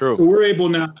 True. So we're able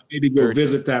now to maybe go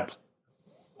visit that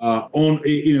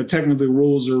technically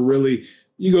rules are really,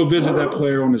 you go visit that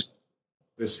player on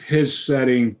his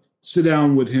setting, sit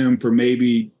down with him for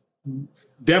maybe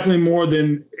definitely more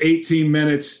than 18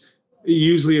 minutes.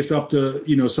 Usually it's up to,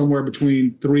 somewhere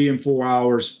between 3 and 4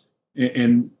 hours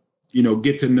and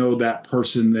get to know that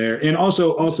person there. And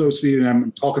also, Steve,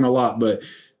 I'm talking a lot, but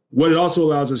what it also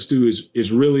allows us to do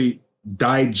is really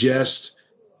digest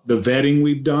the vetting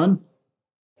we've done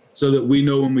so that we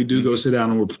know when we do go sit down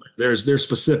and we're there's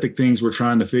specific things we're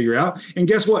trying to figure out. And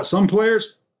guess what? Some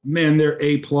players, man, they're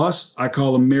A+. I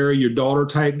call them marry your daughter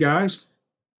type guys.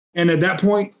 And at that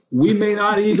point, we may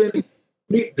not even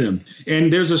meet them.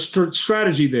 And there's a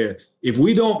strategy there. If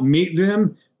we don't meet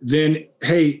them, then,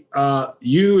 hey,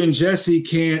 you and Jesse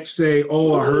can't say,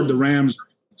 oh, I heard the Rams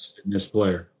in this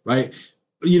player, right?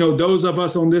 Those of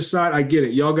us on this side, I get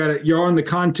it. Y'all got it. You're on the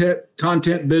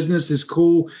content business is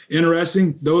cool,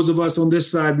 interesting. Those of us on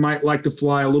this side might like to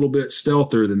fly a little bit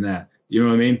stealthier than that. You know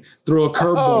what I mean? Throw a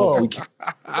curveball.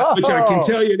 Which I can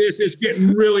tell you this, it's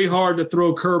getting really hard to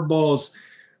throw curveballs,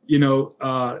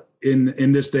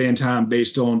 in this day and time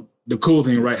based on the cool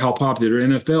thing, right? How popular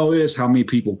NFL is, how many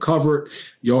people cover it.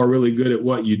 Y'all are really good at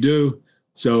what you do.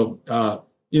 So,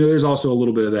 there's also a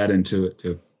little bit of that into it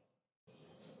too.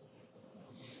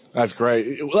 That's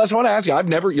great. Well, that's what I ask you. I've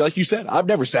never, like you said, I've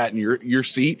never sat in your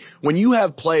seat. When you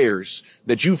have players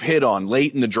that you've hit on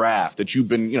late in the draft, that you've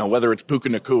been, whether it's Puka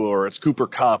Nacua or it's Cooper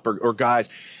Kupp or guys,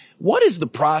 what is the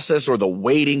process or the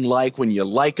waiting like when you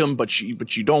like them, but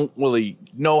you don't really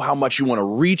know how much you want to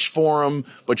reach for them,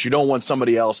 but you don't want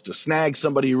somebody else to snag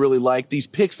somebody you really like? These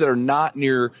picks that are not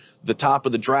near the top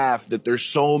of the draft, that there's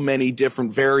so many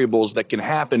different variables that can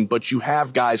happen, but you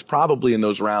have guys probably in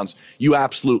those rounds you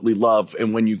absolutely love,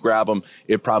 and when you grab them,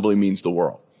 it probably means the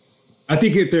world. I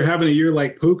think if they're having a year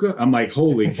like Puka, I'm like,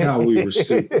 holy cow, we were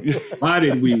stupid. Why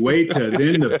did we wait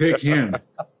to pick him?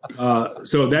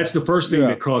 So that's the first thing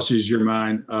that crosses your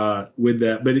mind with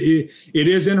that. But it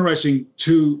is interesting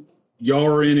too. Y'all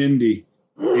are in Indy,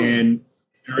 and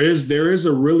there is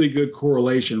a really good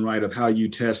correlation, right, of how you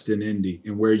test in Indy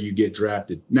and where you get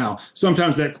drafted. Now,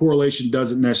 sometimes that correlation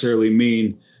doesn't necessarily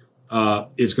mean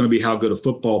it's going to be how good a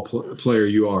football player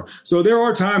you are. So there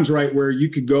are times, right, where you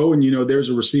could go and, there's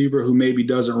a receiver who maybe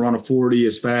doesn't run a 40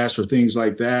 as fast or things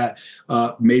like that,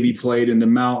 maybe played in the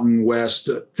Mountain West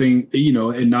thing,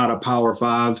 and not a Power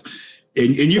 5.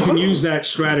 And you can use that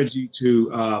strategy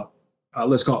to,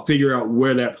 let's call it, figure out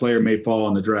where that player may fall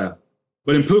in the draft.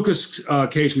 But in Puka's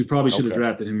case, we probably should have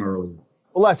drafted him earlier.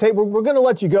 Well, Les, hey, we're going to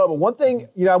let you go. But one thing,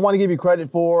 I want to give you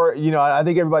credit for, I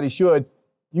think everybody should.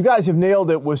 You guys have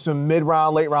nailed it with some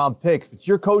mid-round, late-round picks. But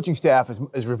your coaching staff,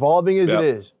 as revolving as it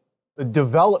is, the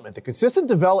development, the consistent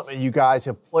development you guys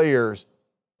have players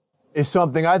is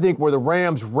something I think where the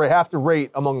Rams have to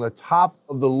rate among the top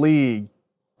of the league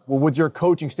with what your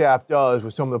coaching staff does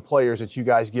with some of the players that you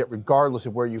guys get, regardless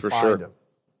of where you find them.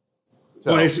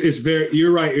 So, well, it's very.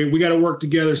 You're right. We got to work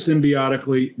together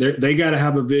symbiotically. They got to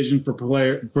have a vision for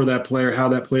that player, how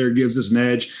that player gives us an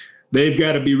edge. They've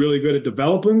got to be really good at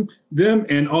developing them.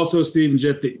 And also, Steve and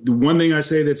Jet, the one thing I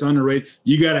say that's underrated,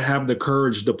 you got to have the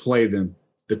courage to play them,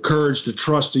 the courage to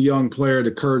trust a young player,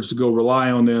 the courage to go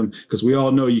rely on them, because we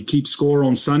all know you keep score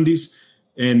on Sundays,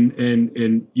 and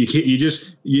you can't.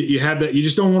 You have that. You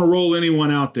just don't want to roll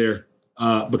anyone out there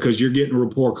because you're getting a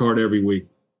report card every week.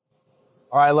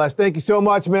 All right, Les, thank you so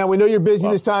much, man. We know you're busy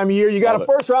this time of year. You got a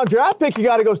first-round draft pick you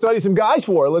got to go study some guys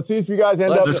for. Let's see if you guys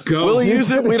end up. Let's go. Will he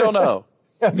use it? We don't know.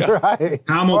 That's right.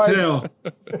 Time will tell.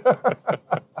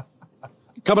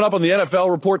 Coming up on the NFL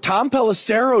Report, Tom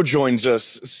Pelissero joins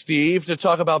us, Steve, to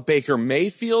talk about Baker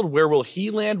Mayfield. Where will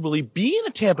he land? Will he be in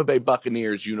a Tampa Bay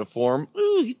Buccaneers uniform?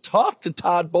 Ooh, he talked to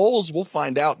Todd Bowles. We'll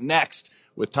find out next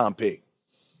with Tom P.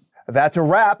 That's a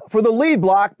wrap for the Lead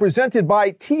Block presented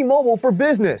by T-Mobile for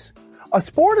Business. A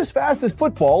sport as fast as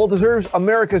football deserves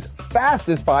America's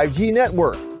fastest 5G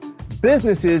network.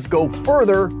 Businesses go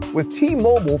further with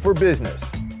T-Mobile for Business.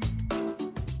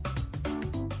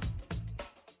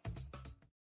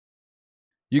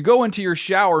 You go into your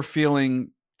shower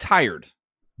feeling tired,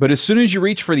 but as soon as you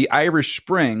reach for the Irish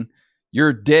Spring,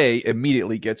 your day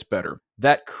immediately gets better.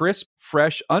 That crisp,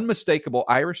 fresh, unmistakable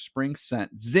Irish Spring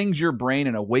scent zings your brain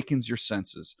and awakens your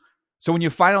senses. So when you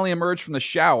finally emerge from the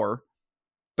shower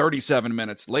 37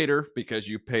 minutes later, because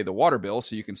you pay the water bill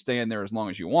so you can stay in there as long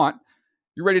as you want,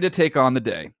 you're ready to take on the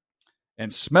day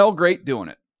and smell great doing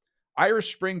it.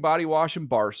 Irish Spring Body Wash and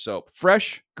Bar Soap.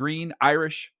 Fresh, green,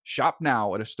 Irish. Shop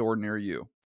now at a store near you.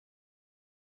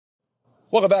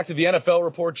 Welcome back to the NFL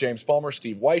Report. James Palmer,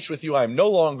 Steve Wyche with you. I'm no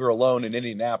longer alone in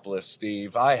Indianapolis,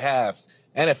 Steve. I have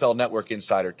NFL Network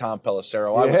insider Tom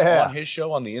Pelissero. I was on his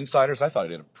show on The Insiders. I thought he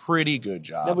did a pretty good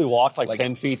job. Then we walked like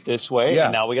 10 feet this way,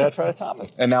 and now we got to try to top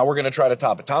it. And now we're going to try to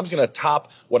top it. Tom's going to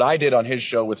top what I did on his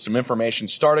show with some information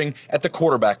starting at the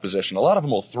quarterback position. A lot of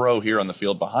them will throw here on the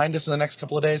field behind us in the next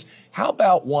couple of days. How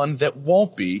about one that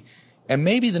won't be, and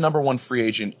maybe the number one free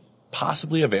agent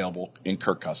possibly available in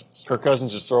Kirk Cousins? Kirk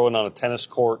Cousins is throwing on a tennis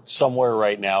court somewhere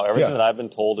right now. Everything that I've been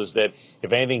told is that,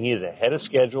 if anything, he is ahead of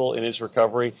schedule in his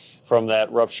recovery from that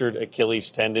ruptured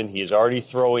Achilles tendon. He is already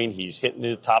throwing. He's hitting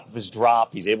the top of his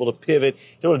drop. He's able to pivot.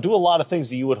 He's able to do a lot of things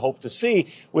that you would hope to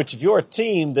see, which if you're a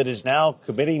team that is now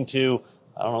committing to,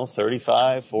 I don't know,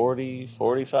 35, 40,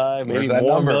 45, maybe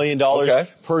more $1 million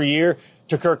per year,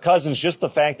 to Kirk Cousins, just the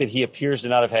fact that he appears to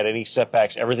not have had any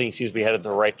setbacks, everything seems to be headed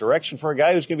the right direction for a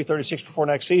guy who's going to be 36 before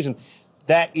next season,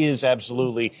 that is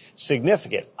absolutely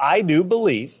significant. I do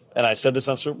believe and I said this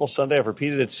on Super Bowl Sunday, I've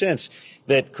repeated it since,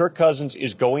 that Kirk Cousins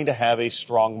is going to have a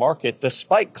strong market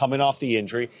despite coming off the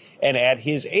injury and at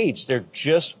his age. There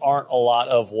just aren't a lot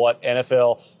of what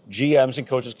NFL GMs and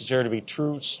coaches consider to be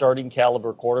true starting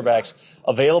caliber quarterbacks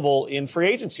available in free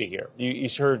agency here. You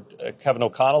heard Kevin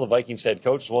O'Connell, the Vikings head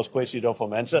coach, as well as Kwesi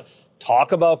Adofo-Mensah,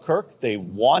 talk about Kirk. They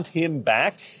want him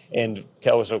back. And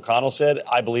Kevin O'Connell said,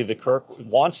 I believe that Kirk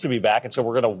wants to be back. And so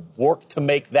we're going to work to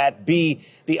make that be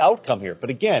the outcome here. But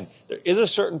again, there is a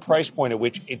certain price point at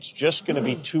which it's just going to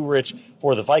be too rich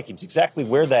for the Vikings. Exactly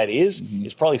where that is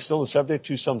probably still the subject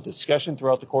to some discussion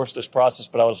throughout the course of this process.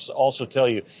 But I will also tell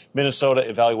you, Minnesota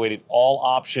evaluated all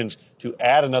options to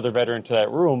add another veteran to that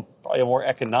room, probably a more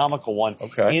economical one,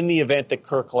 in the event that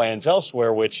Kirk lands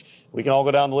elsewhere, which we can all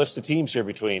go down the list of teams here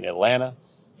between Atlanta,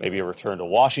 maybe a return to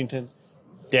Washington,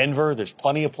 Denver. There's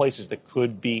plenty of places that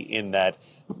could be in that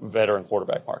veteran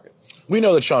quarterback market. We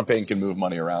know that Sean Payton can move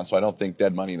money around, so I don't think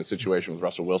dead money in a situation with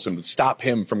Russell Wilson would stop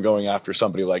him from going after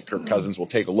somebody like Kirk Cousins. We'll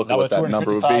take a look at what that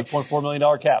number would be. $255.4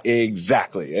 million cap.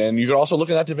 Exactly. And you could also look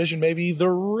at that division, maybe the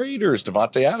Raiders.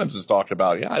 Devontae Adams has talked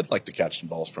about, yeah, I'd like to catch some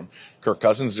balls from Kirk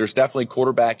Cousins. There's definitely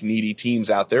quarterback-needy teams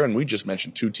out there, and we just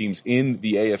mentioned two teams in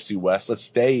the AFC West. Let's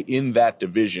stay in that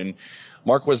division.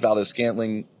 Marquez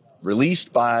Valdes-Scantling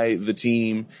released by the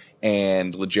team,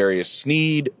 and L'Jarius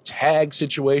Sneed, tag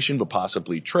situation, but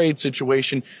possibly trade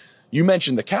situation. You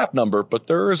mentioned the cap number, but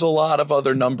there's a lot of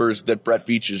other numbers that Brett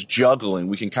Veach is juggling.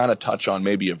 We can kind of touch on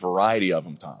maybe a variety of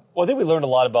them, Tom. Well, I think we learned a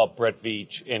lot about Brett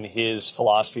Veach and his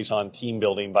philosophies on team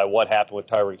building by what happened with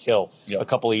Tyreek Hill a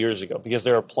couple of years ago, because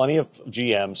there are plenty of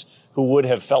GMs who would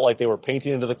have felt like they were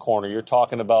painting into the corner. You're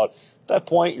talking about, at that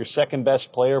point, your second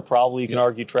best player, probably you can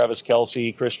argue Travis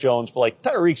Kelce, Chris Jones, but like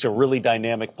Tyreek's a really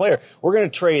dynamic player. We're going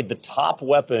to trade the top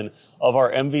weapon of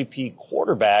our MVP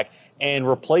quarterback and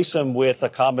replace him with a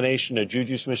combination of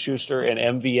Juju Smith-Schuster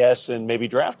and MVS and maybe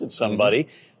drafted somebody.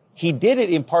 He did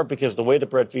it in part because the way that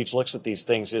Brett Veach looks at these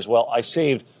things is, well, I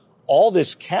saved all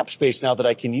this cap space now that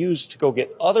I can use to go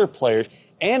get other players,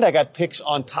 and I got picks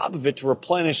on top of it to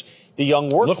replenish the young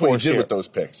workforce. Look what he did here with those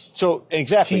picks. So,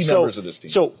 exactly. Key members of this team.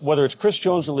 So, whether it's Chris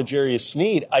Jones or L'Jarius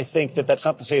Sneed, I think that that's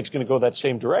not to say it's going to go that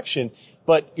same direction,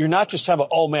 but you're not just talking about,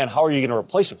 oh man, how are you going to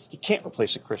replace him? You can't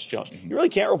replace a Chris Jones. You really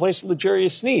can't replace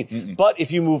L'Jarius Sneed. But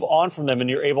if you move on from them and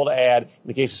you're able to add, in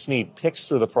the case of Sneed, picks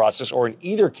through the process, or in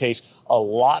either case, a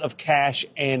lot of cash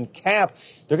and cap,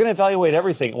 they're going to evaluate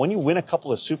everything. When you win a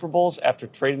couple of Super Bowls after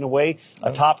trading away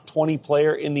a top 20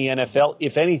 player in the NFL,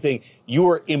 if anything, you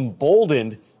are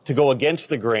emboldened to go against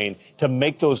the grain, to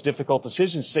make those difficult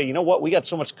decisions, say, you know what, we got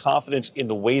so much confidence in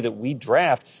the way that we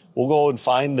draft, we'll go and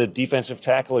find the defensive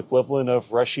tackle equivalent of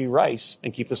Rashee Rice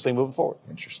and keep this thing moving forward.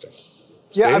 Interesting.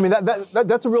 Yeah, I mean,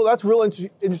 that's a real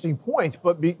interesting point.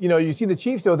 But, you know, you see the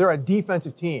Chiefs, though, they're a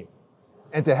defensive team.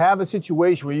 And to have a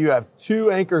situation where you have two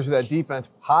anchors of that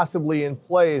defense possibly in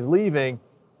play is leaving,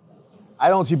 I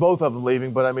don't see both of them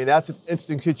leaving, but, I mean, that's an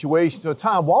interesting situation. So,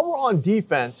 Tom, while we're on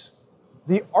defense,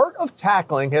 the art of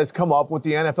tackling has come up with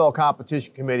the NFL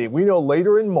Competition Committee. We know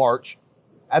later in March,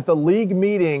 at the league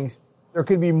meetings, there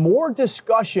could be more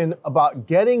discussion about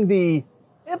getting the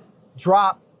hip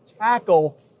drop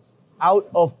tackle out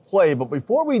of play. But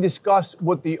before we discuss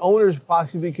what the owners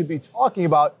possibly could be talking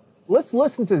about, let's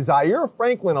listen to Zaire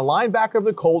Franklin, a linebacker of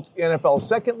the Colts, the NFL's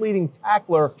second leading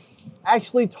tackler,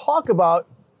 actually talk about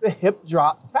the hip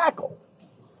drop tackle.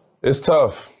 It's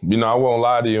tough. You know, I won't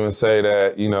lie to you and say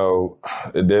that, you know,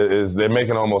 they're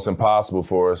making it almost impossible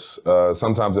for us.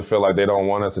 Sometimes I feel like they don't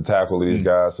want us to tackle these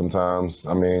guys sometimes.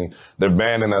 I mean, they're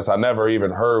banning us. I never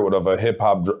even heard of a hip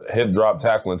drop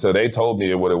tackle until they told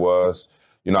me what it was.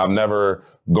 You know, I've never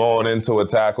gone into a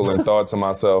tackle and thought to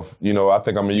myself, you know, I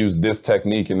think I'm going to use this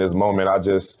technique in this moment. I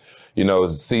just, you know,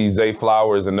 see Zay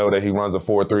Flowers and know that he runs a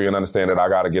 4-3 and understand that I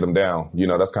got to get him down. You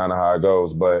know, that's kind of how it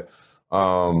goes. But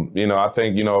you know, I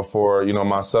think, you know, for, you know,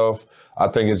 myself, I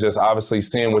think it's just obviously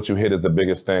seeing what you hit is the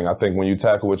biggest thing. I think when you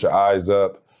tackle with your eyes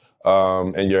up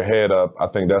and your head up, I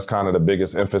think that's kind of the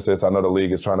biggest emphasis. I know the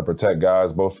league is trying to protect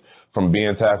guys both from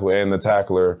being tackled and the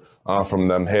tackler from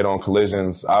them head-on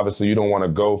collisions. Obviously, you don't want to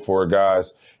go for a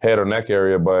guy's head or neck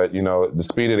area, but, you know, the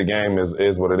speed of the game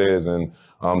is what it is. And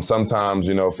sometimes,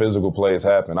 you know, physical plays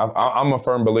happen. I'm a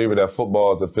firm believer that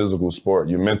football is a physical sport.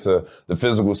 The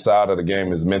physical side of the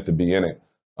game is meant to be in it.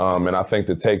 And I think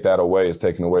to take that away is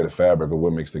taking away the fabric of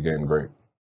what makes the game great.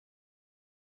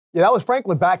 Yeah, that was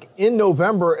Franklin back in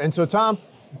November. And so, Tom,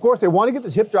 of course, they want to get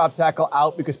this hip drop tackle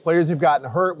out because players have gotten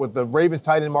hurt, with the Ravens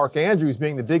tight end Mark Andrews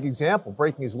being the big example,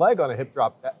 breaking his leg on a hip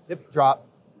drop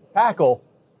tackle.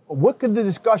 But what could the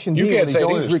discussion be when these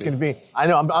owners reconvene? I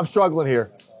know, I'm struggling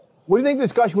here. What do you think the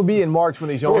discussion will be in March when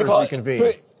these owners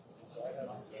reconvene?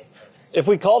 If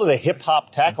we called it a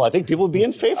hip-hop tackle, I think people would be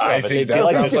in favor of it. They'd feel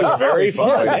like this is very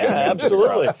fun. Yeah,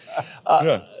 absolutely.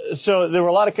 So there were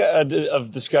a lot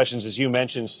of discussions, as you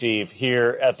mentioned, Steve,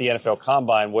 here at the NFL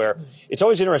Combine, where it's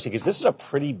always interesting because this is a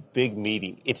pretty big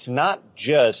meeting. It's not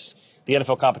just the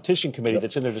NFL Competition Committee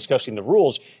that's in there discussing the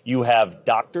rules. You have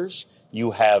doctors,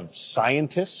 you have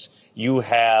scientists, you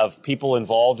have people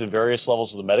involved in various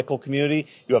levels of the medical community.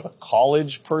 You have a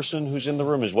college person who's in the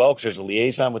room as well, because there's a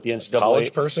liaison with the NCAA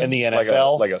college person? and the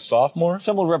NFL. Like a sophomore?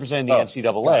 Someone representing the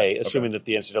NCAA, assuming that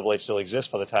the NCAA still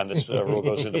exists by the time this rule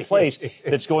goes into place,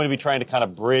 that's going to be trying to kind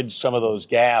of bridge some of those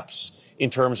gaps in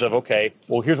terms of, okay,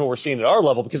 well, here's what we're seeing at our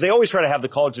level, because they always try to have the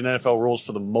college and NFL rules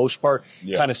for the most part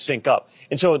kind of sync up.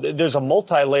 And so there's a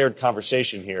multi-layered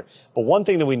conversation here. But one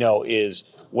thing that we know is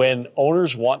when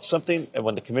owners want something and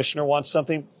when the commissioner wants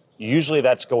something, usually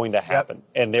that's going to happen.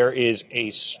 And there is a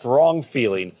strong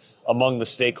feeling among the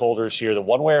stakeholders here that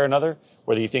one way or another,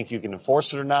 whether you think you can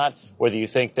enforce it or not, whether you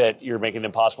think that you're making it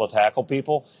impossible to tackle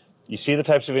people, you see the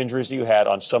types of injuries that you had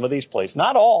on some of these plays.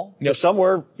 Not all. Some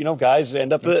where, guys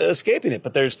end up escaping it.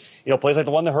 But there's, plays like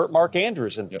the one that hurt Mark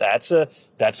Andrews. And that's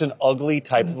an ugly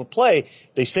type of a play.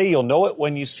 They say you'll know it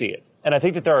when you see it. And I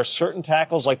think that there are certain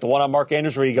tackles, like the one on Mark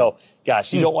Andrews, where you go,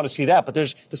 gosh, you don't want to see that. But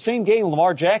there's the same game,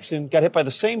 Lamar Jackson got hit by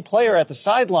the same player at the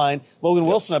sideline, Logan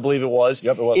Wilson, I believe it was.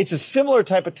 It was. It's a similar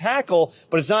type of tackle,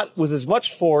 but it's not with as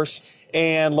much force.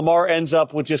 And Lamar ends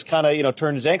up with just kind of,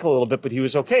 turn his ankle a little bit, but he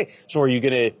was okay. So are you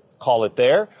going to call it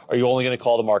there? Are you only going to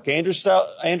call the Mark Andrews style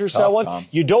one? Tom.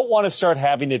 You don't want to start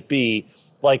having it be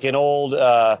like an old,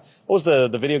 what was the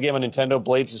video game on Nintendo,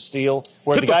 Blades of Steel,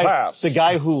 where the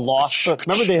guy who lost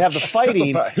remember they have the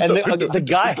fighting, and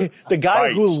the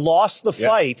guy who lost the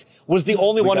fight was the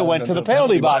only one who went to the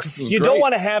penalty box. You don't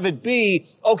want to have it be,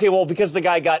 okay, well, because the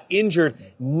guy got injured,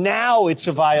 now it's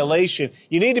a violation.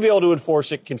 You need to be able to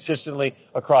enforce it consistently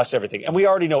across everything. And we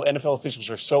already know NFL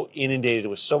officials are so inundated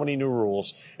with so many new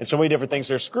rules and so many different things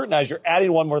they're scrutinized. You're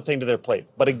adding one more thing to their plate.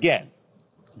 But again,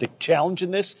 the challenge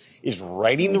in this is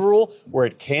writing the rule where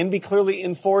it can be clearly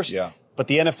enforced. Yeah. But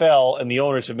the NFL and the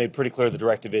owners have made pretty clear the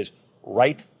directive is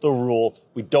write the rule.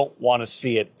 We don't want to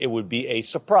see it. It would be a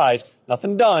surprise.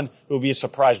 Nothing done. It would be a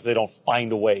surprise if they don't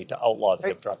find a way to outlaw the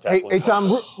hip drop tackle. Hey, Tom,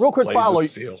 real quick follow.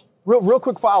 Real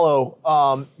quick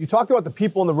follow. You talked about the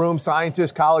people in the room,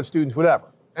 scientists, college students, whatever,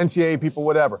 NCAA people,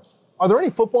 whatever. Are there any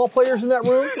football players in that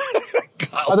room?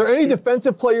 Are there any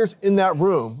defensive players in that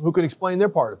room who can explain their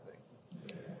part of things?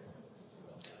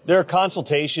 There are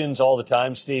consultations all the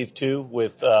time, Steve, too,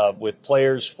 with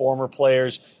players, former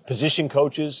players, position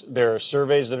coaches. There are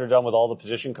surveys that are done with all the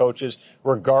position coaches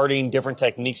regarding different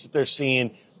techniques that they're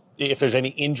seeing, if there's any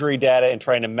injury data, and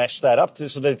trying to mesh that up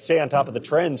so they stay on top of the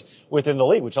trends within the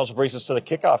league, which also brings us to the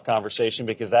kickoff conversation,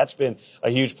 because that's been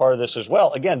a huge part of this as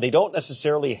well. Again, they don't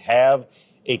necessarily have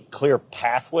a clear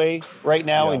pathway right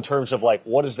now in terms of like,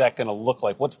 what is that going to look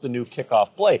like? What's the new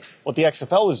kickoff play? What the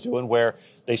XFL is doing, where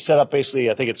they set up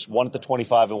basically, I think it's one at the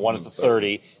 25 and one at the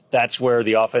 30. That's where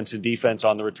the offense and defense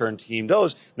on the return team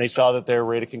goes. And they saw that their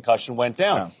rate of concussion went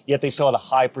down. Yet they still had a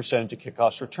high percentage of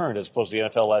kickoffs returned, as opposed to the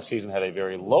NFL last season had a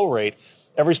very low rate.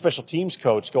 Every special teams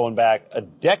coach going back a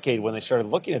decade when they started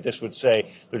looking at this would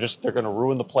say they're going to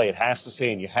ruin the play. It has to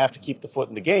stay in. You have to keep the foot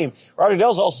in the game. Rodney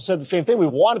Dell's also said the same thing. We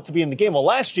want it to be in the game. Well,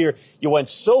 last year you went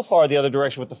so far the other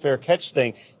direction with the fair catch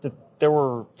thing that there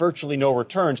were virtually no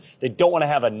returns. They don't want to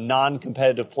have a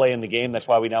non-competitive play in the game. That's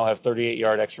why we now have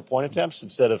 38-yard extra point attempts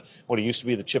instead of what it used to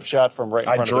be the chip shot from right in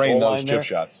front of the goal line. I drain those chip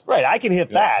shots. Right, I can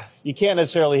hit that. You can't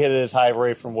necessarily hit it as high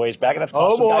rate from ways back, and that's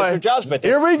cost some guys their jobs. But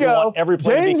here we go. Every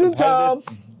play James to be and Tom.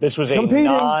 This was a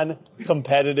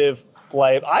non-competitive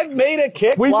play. I've made a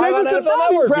kick live on NFL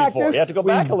Network before. You have to go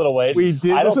back a little ways.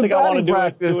 I don't think I want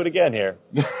to do it again here.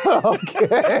 That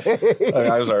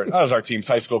was our team's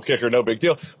high school kicker. No big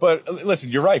deal. But listen,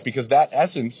 you're right, because that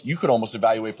essence, you could almost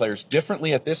evaluate players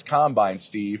differently at this combine,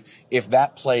 Steve, if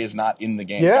that play is not in the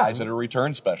game. Guys that are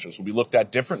return specialists will be looked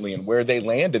at differently and where they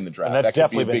land in the draft. And that's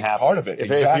definitely been been happening. Part of it.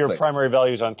 If your primary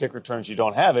value is on kick returns, you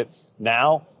don't have it.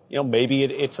 Now, maybe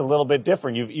it's a little bit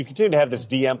different. You continue to have this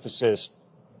de-emphasis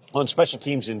on special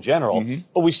teams in general,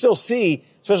 but we still see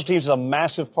special teams is a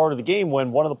massive part of the game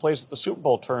when one of the plays that the Super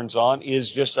Bowl turns on is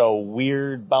just a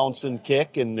weird bouncing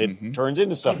kick and it turns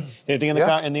into something. Anything in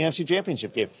the NFC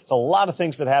Championship game. There's a lot of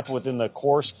things that happen within the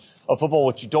course of football.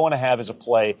 What you don't want to have is a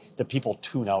play that people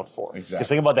tune out for. Exactly. Because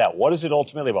think about that. What is it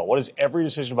ultimately about? What is every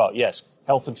decision about? Yes,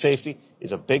 health and safety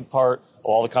is a big part of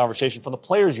all the conversation from the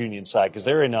players' union side because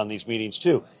they're in on these meetings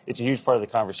too. It's a huge part of the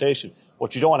conversation.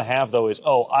 What you don't want to have, though, is,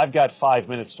 I've got 5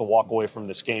 minutes to walk away from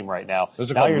this game right now. Those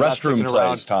are now called you're restroom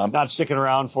plays, Tom. Not sticking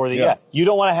around for the, You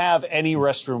don't want to have any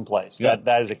restroom plays. Yeah.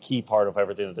 That is a key part of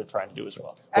everything that they're trying to do as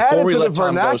well. Before we let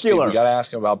Tom go, Steve, we got to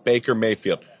ask him about Baker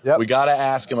Mayfield. Yep. We got to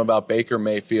ask him about Baker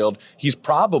Mayfield. He's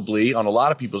probably, on a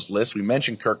lot of people's lists, we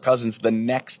mentioned Kirk Cousins, the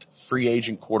next free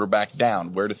agent quarterback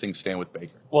down. Where do things stand with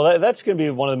Baker? Well, that's going to be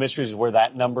one of the mysteries of where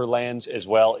that number lands as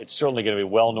well. It's certainly going to be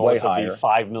well north of the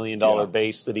 $5 million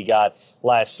base that he got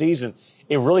last season.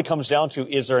 It really comes down to,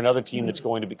 is there another team that's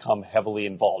going to become heavily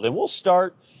involved? And we'll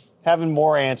start having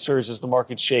more answers as the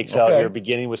market shakes out here,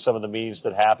 beginning with some of the meetings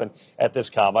that happen at this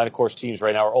combine. Of course, teams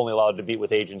right now are only allowed to meet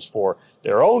with agents for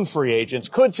their own free agents.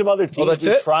 Could some other teams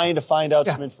be trying to find out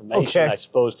some information? I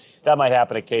suppose that might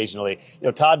happen occasionally.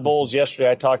 Todd Bowles, yesterday,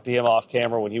 I talked to him off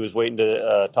camera when he was waiting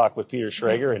to talk with Peter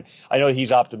Schrager, and I know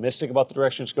he's optimistic about the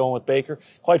direction it's going with Baker.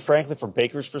 Quite frankly, from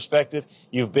Baker's perspective,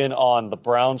 you've been on the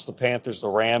Browns, the Panthers, the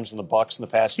Rams, and the Bucs in the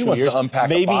past 2 years. He wants to unpack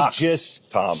Maybe a box,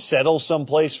 just Tom. settle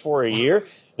someplace for a year.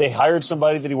 They hired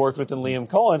somebody that he worked with in Liam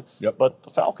Cohen, but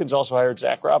the Falcons also hired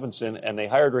Zach Robinson, and they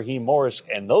hired Raheem Morris,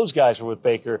 and those guys are with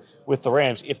Baker with the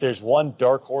Rams. If there's one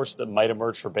dark horse that might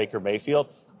emerge for Baker Mayfield,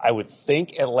 I would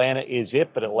think Atlanta is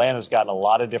it, but Atlanta's gotten a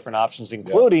lot of different options,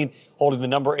 including holding the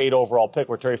number 8 overall pick,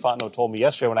 where Terry Fontenot told me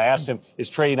yesterday when I asked him, is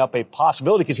trading up a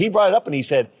possibility? Because he brought it up, and he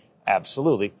said,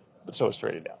 absolutely, but so is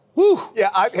trading down. Whew. Yeah,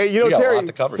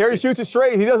 Terry shoots it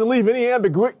straight. He doesn't leave any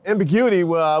ambiguity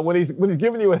when he's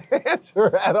giving you an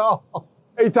answer at all.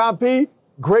 Hey, Tom P.,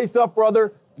 great stuff,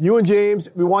 brother. You and James,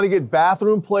 we want to get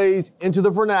bathroom plays into the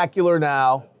vernacular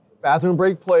now. Bathroom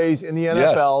break plays in the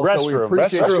NFL. Yes. So we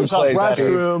appreciate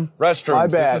restroom. My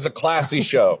bad. This is a classy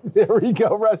show. There we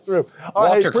go, restroom. All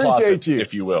right, Walter appreciate Closet, you,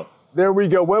 if you will. There we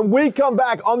go. When we come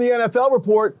back on the NFL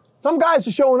report, some guys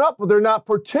are showing up, but they're not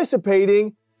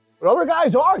participating. But other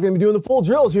guys are going to be doing the full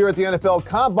drills here at the NFL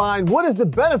Combine. What is the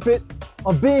benefit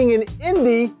of being in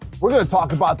Indy? We're going to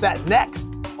talk about that next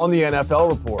on the NFL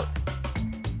Report.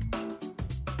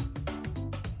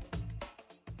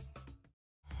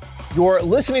 You're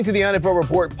listening to the NFL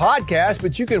Report podcast,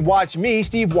 but you can watch me,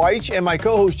 Steve Wyche, and my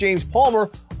co-host James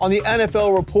Palmer on the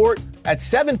NFL Report at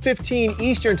 7:15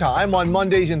 Eastern Time on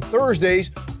Mondays and Thursdays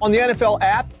on the NFL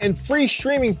app and free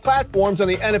streaming platforms on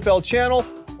the NFL channel,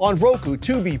 on Roku,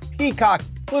 Tubi, Peacock,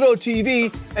 Pluto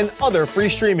TV, and other free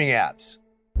streaming apps.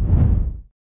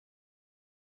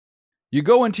 You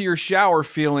go into your shower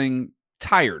feeling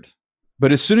tired,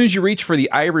 but as soon as you reach for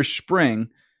the Irish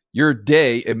Spring, your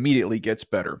day immediately gets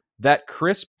better. That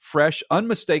crisp, fresh,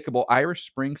 unmistakable Irish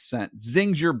Spring scent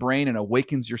zings your brain and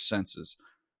awakens your senses.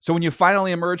 So when you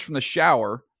finally emerge from the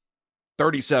shower,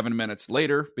 37 minutes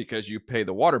later, because you pay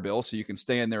the water bill so you can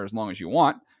stay in there as long as you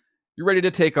want, you're ready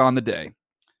to take on the day.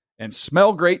 And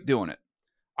smell great doing it.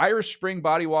 Irish Spring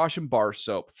Body Wash and Bar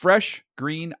Soap. Fresh,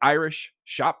 green, Irish.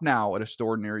 Shop now at a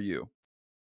store near you.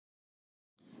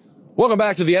 Welcome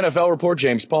back to the NFL Report.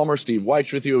 James Palmer, Steve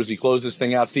Wyche with you as he closes this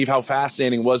thing out. Steve, how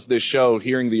fascinating was this show,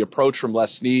 hearing the approach from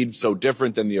Les Snead, so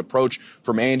different than the approach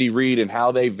from Andy Reid, and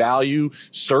how they value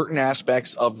certain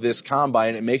aspects of this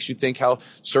combine. It makes you think how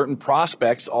certain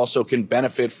prospects also can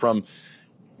benefit from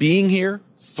being here,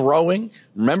 throwing.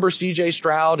 Remember C.J.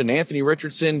 Stroud and Anthony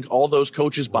Richardson, all those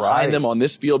coaches behind them on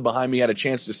this field behind me, had a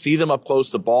chance to see them up close,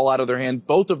 the ball out of their hand.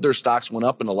 Both of their stocks went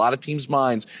up in a lot of teams'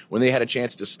 minds when they had a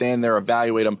chance to stand there,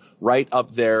 evaluate them right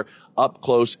up there, up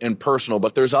close and personal.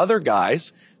 But there's other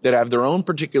guys that have their own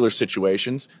particular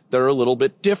situations that are a little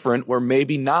bit different, where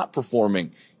maybe not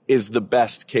performing is the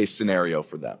best case scenario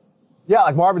for them. Yeah,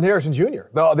 like Marvin Harrison Jr.,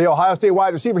 the Ohio State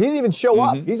wide receiver. He didn't even show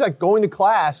up. He's like going to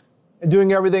class and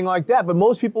doing everything like that. But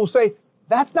most people will say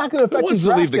that's not going to affect his draft status. Who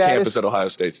wants to leave the campus at Ohio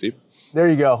State, Steve? There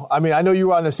you go. I mean, I know you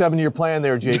were on the 7-year plan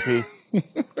there, JP.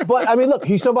 But, I mean, look,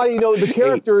 he's somebody, the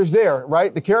character is there,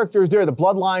 right? The character is there. The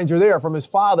bloodlines are there from his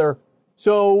father.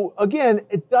 So, again,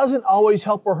 it doesn't always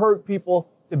help or hurt people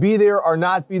to be there or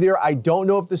not be there. I don't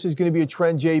know if this is going to be a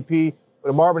trend, JP. But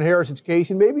in Marvin Harrison's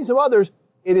case, and maybe some others,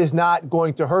 it is not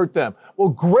going to hurt them. Well,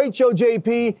 great show,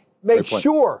 JP. Make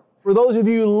sure, for those of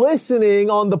you listening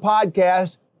on the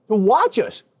podcast, to watch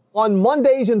us on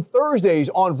Mondays and Thursdays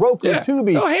on Roku,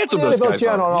 Tubi, handsome the those NFL guys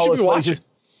channel, are. and all those places.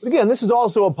 But again, this is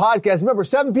also a podcast. Remember,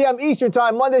 7 p.m. Eastern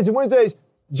Time, Mondays and Wednesdays.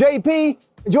 JP,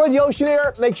 enjoy the ocean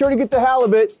air. Make sure to get the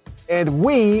halibut. And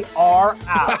we are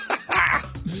out.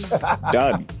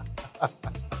 Done.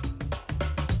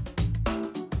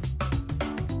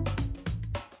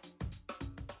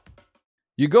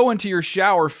 You go into your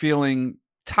shower feeling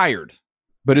tired,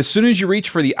 but as soon as you reach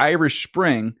for the Irish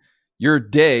Spring, your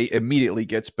day immediately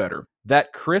gets better.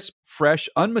 That crisp, fresh,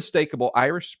 unmistakable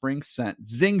Irish Spring scent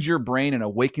zings your brain and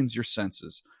awakens your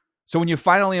senses. So when you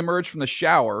finally emerge from the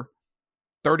shower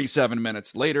 37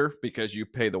 minutes later, because you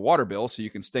pay the water bill so you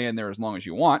can stay in there as long as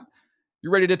you want,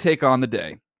 you're ready to take on the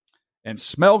day and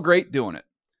smell great doing it.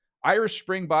 Irish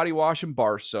Spring Body Wash and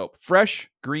Bar Soap. Fresh,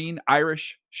 green,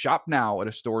 Irish. Shop now at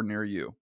a store near you.